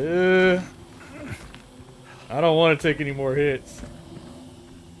point, I'm like, I don't want to take any more hits.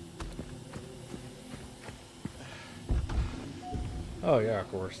 Oh, yeah, of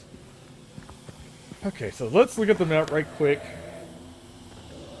course. Okay, so let's look at the map right quick.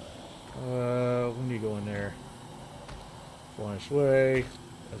 We need to go in there. One this way.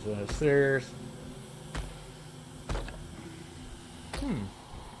 There's one upstairs.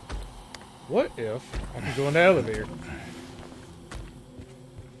 What if I can go in the elevator?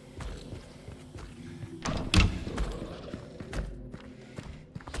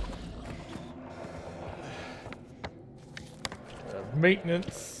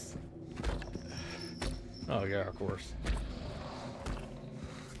 Maintenance. Oh, yeah, of course.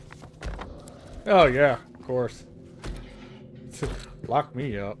 Oh, yeah, of course. Lock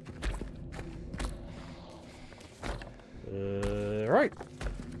me up. Right.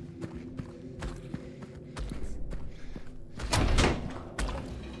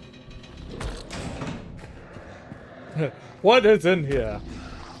 What is in here?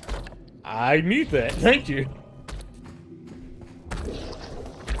 I need that. Thank you.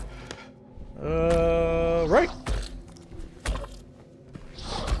 Right.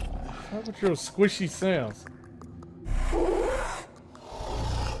 How about your squishy sounds?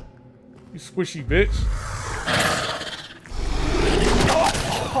 You squishy bitch.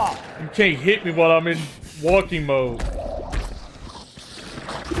 You can't hit me while I'm in walking mode.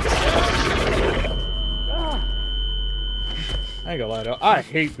 I ain't gonna lie though, I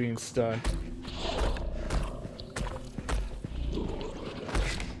hate being stunned.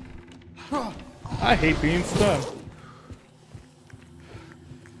 I hate being stunned.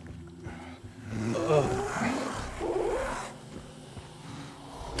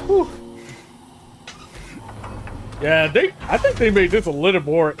 Yeah, I think they made this a little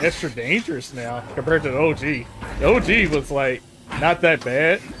more extra dangerous now compared to the OG. The OG was like not that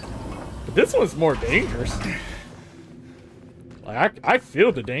bad, but this one's more dangerous. Like I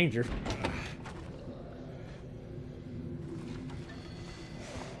feel the danger.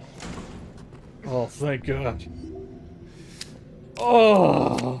 Oh, thank God.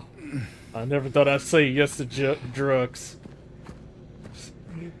 Oh, I never thought I'd say yes to drugs.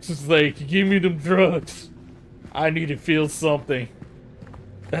 Just like, give me them drugs. I need to feel something.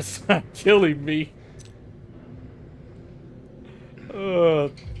 That's not killing me. Oh,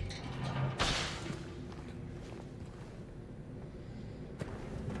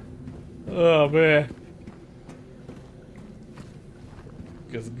 man.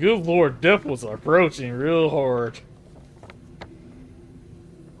 Because, good Lord, death was approaching real hard.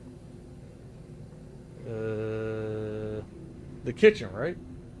 The kitchen, right?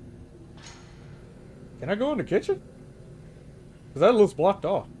 Can I go in the kitchen? Because that looks blocked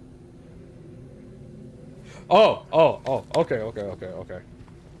off. Oh, okay.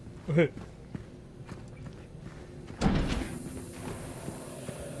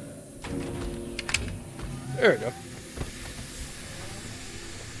 There we go.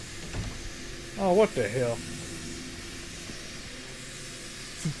 Oh, what the hell?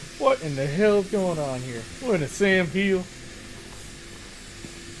 What in the hell's going on here? We're in a Sam Hill.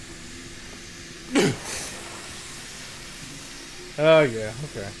 Oh yeah,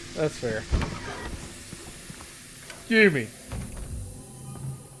 okay. That's fair. Gimme.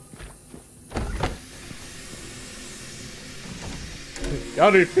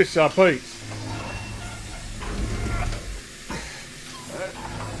 Y'all need to fish our plates.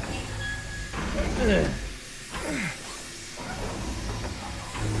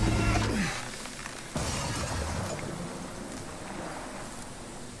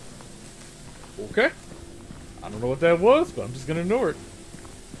 Okay. I don't know what that was, but I'm just gonna ignore it.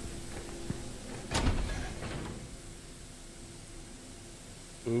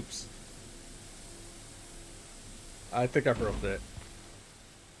 Oops. I think I broke that.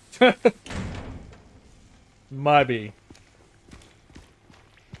 My bad.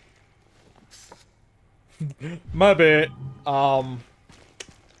 My bad.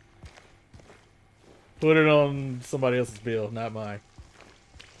 Put it on somebody else's bill, not mine.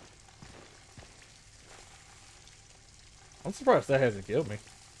 I'm surprised that hasn't killed me.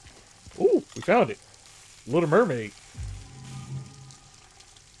 Ooh, we found it. Little Mermaid.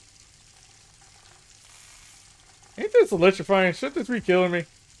 Ain't this electrifying? Shouldn't this be killing me?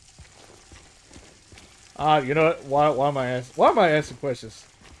 You know what? Why am I asking questions?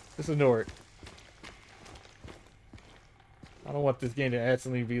 Just ignore it. I don't want this game to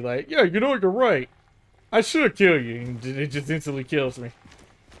accidentally be like, yeah, you know what, you're right. I should kill you, and it just instantly kills me.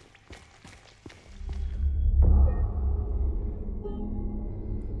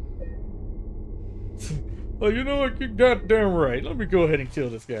 Oh, you know what? You're goddamn right. Let me go ahead and kill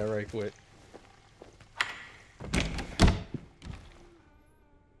this guy right quick.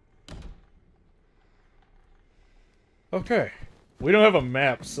 Okay. We don't have a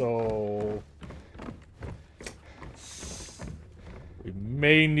map, so we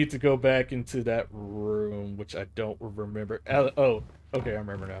may need to go back into that room, which I don't remember. Oh, okay, I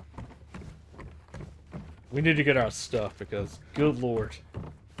remember now. We need to get our stuff because, good Lord.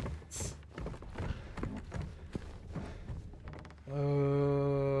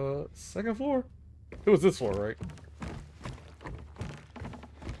 Second floor? It was this floor, right?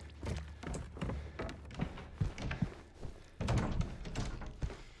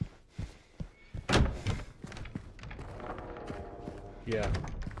 Yeah.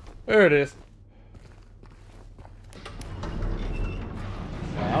 There it is.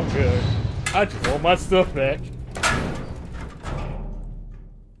 Nah, I'm good. I just want my stuff back.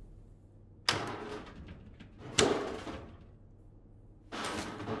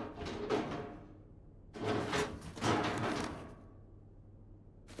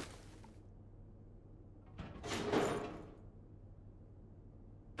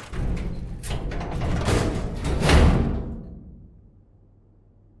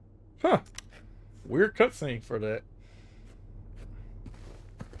 Huh. Weird cutscene for that.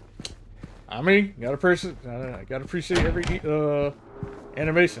 I mean, gotta appreciate every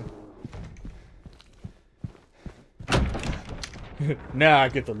animation. Now I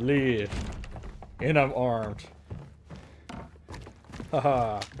get to live. And I'm armed.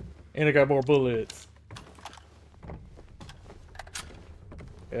 Haha. And I got more bullets.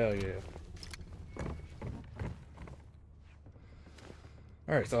 Hell yeah.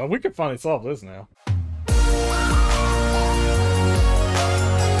 Alright, so we can finally solve this now.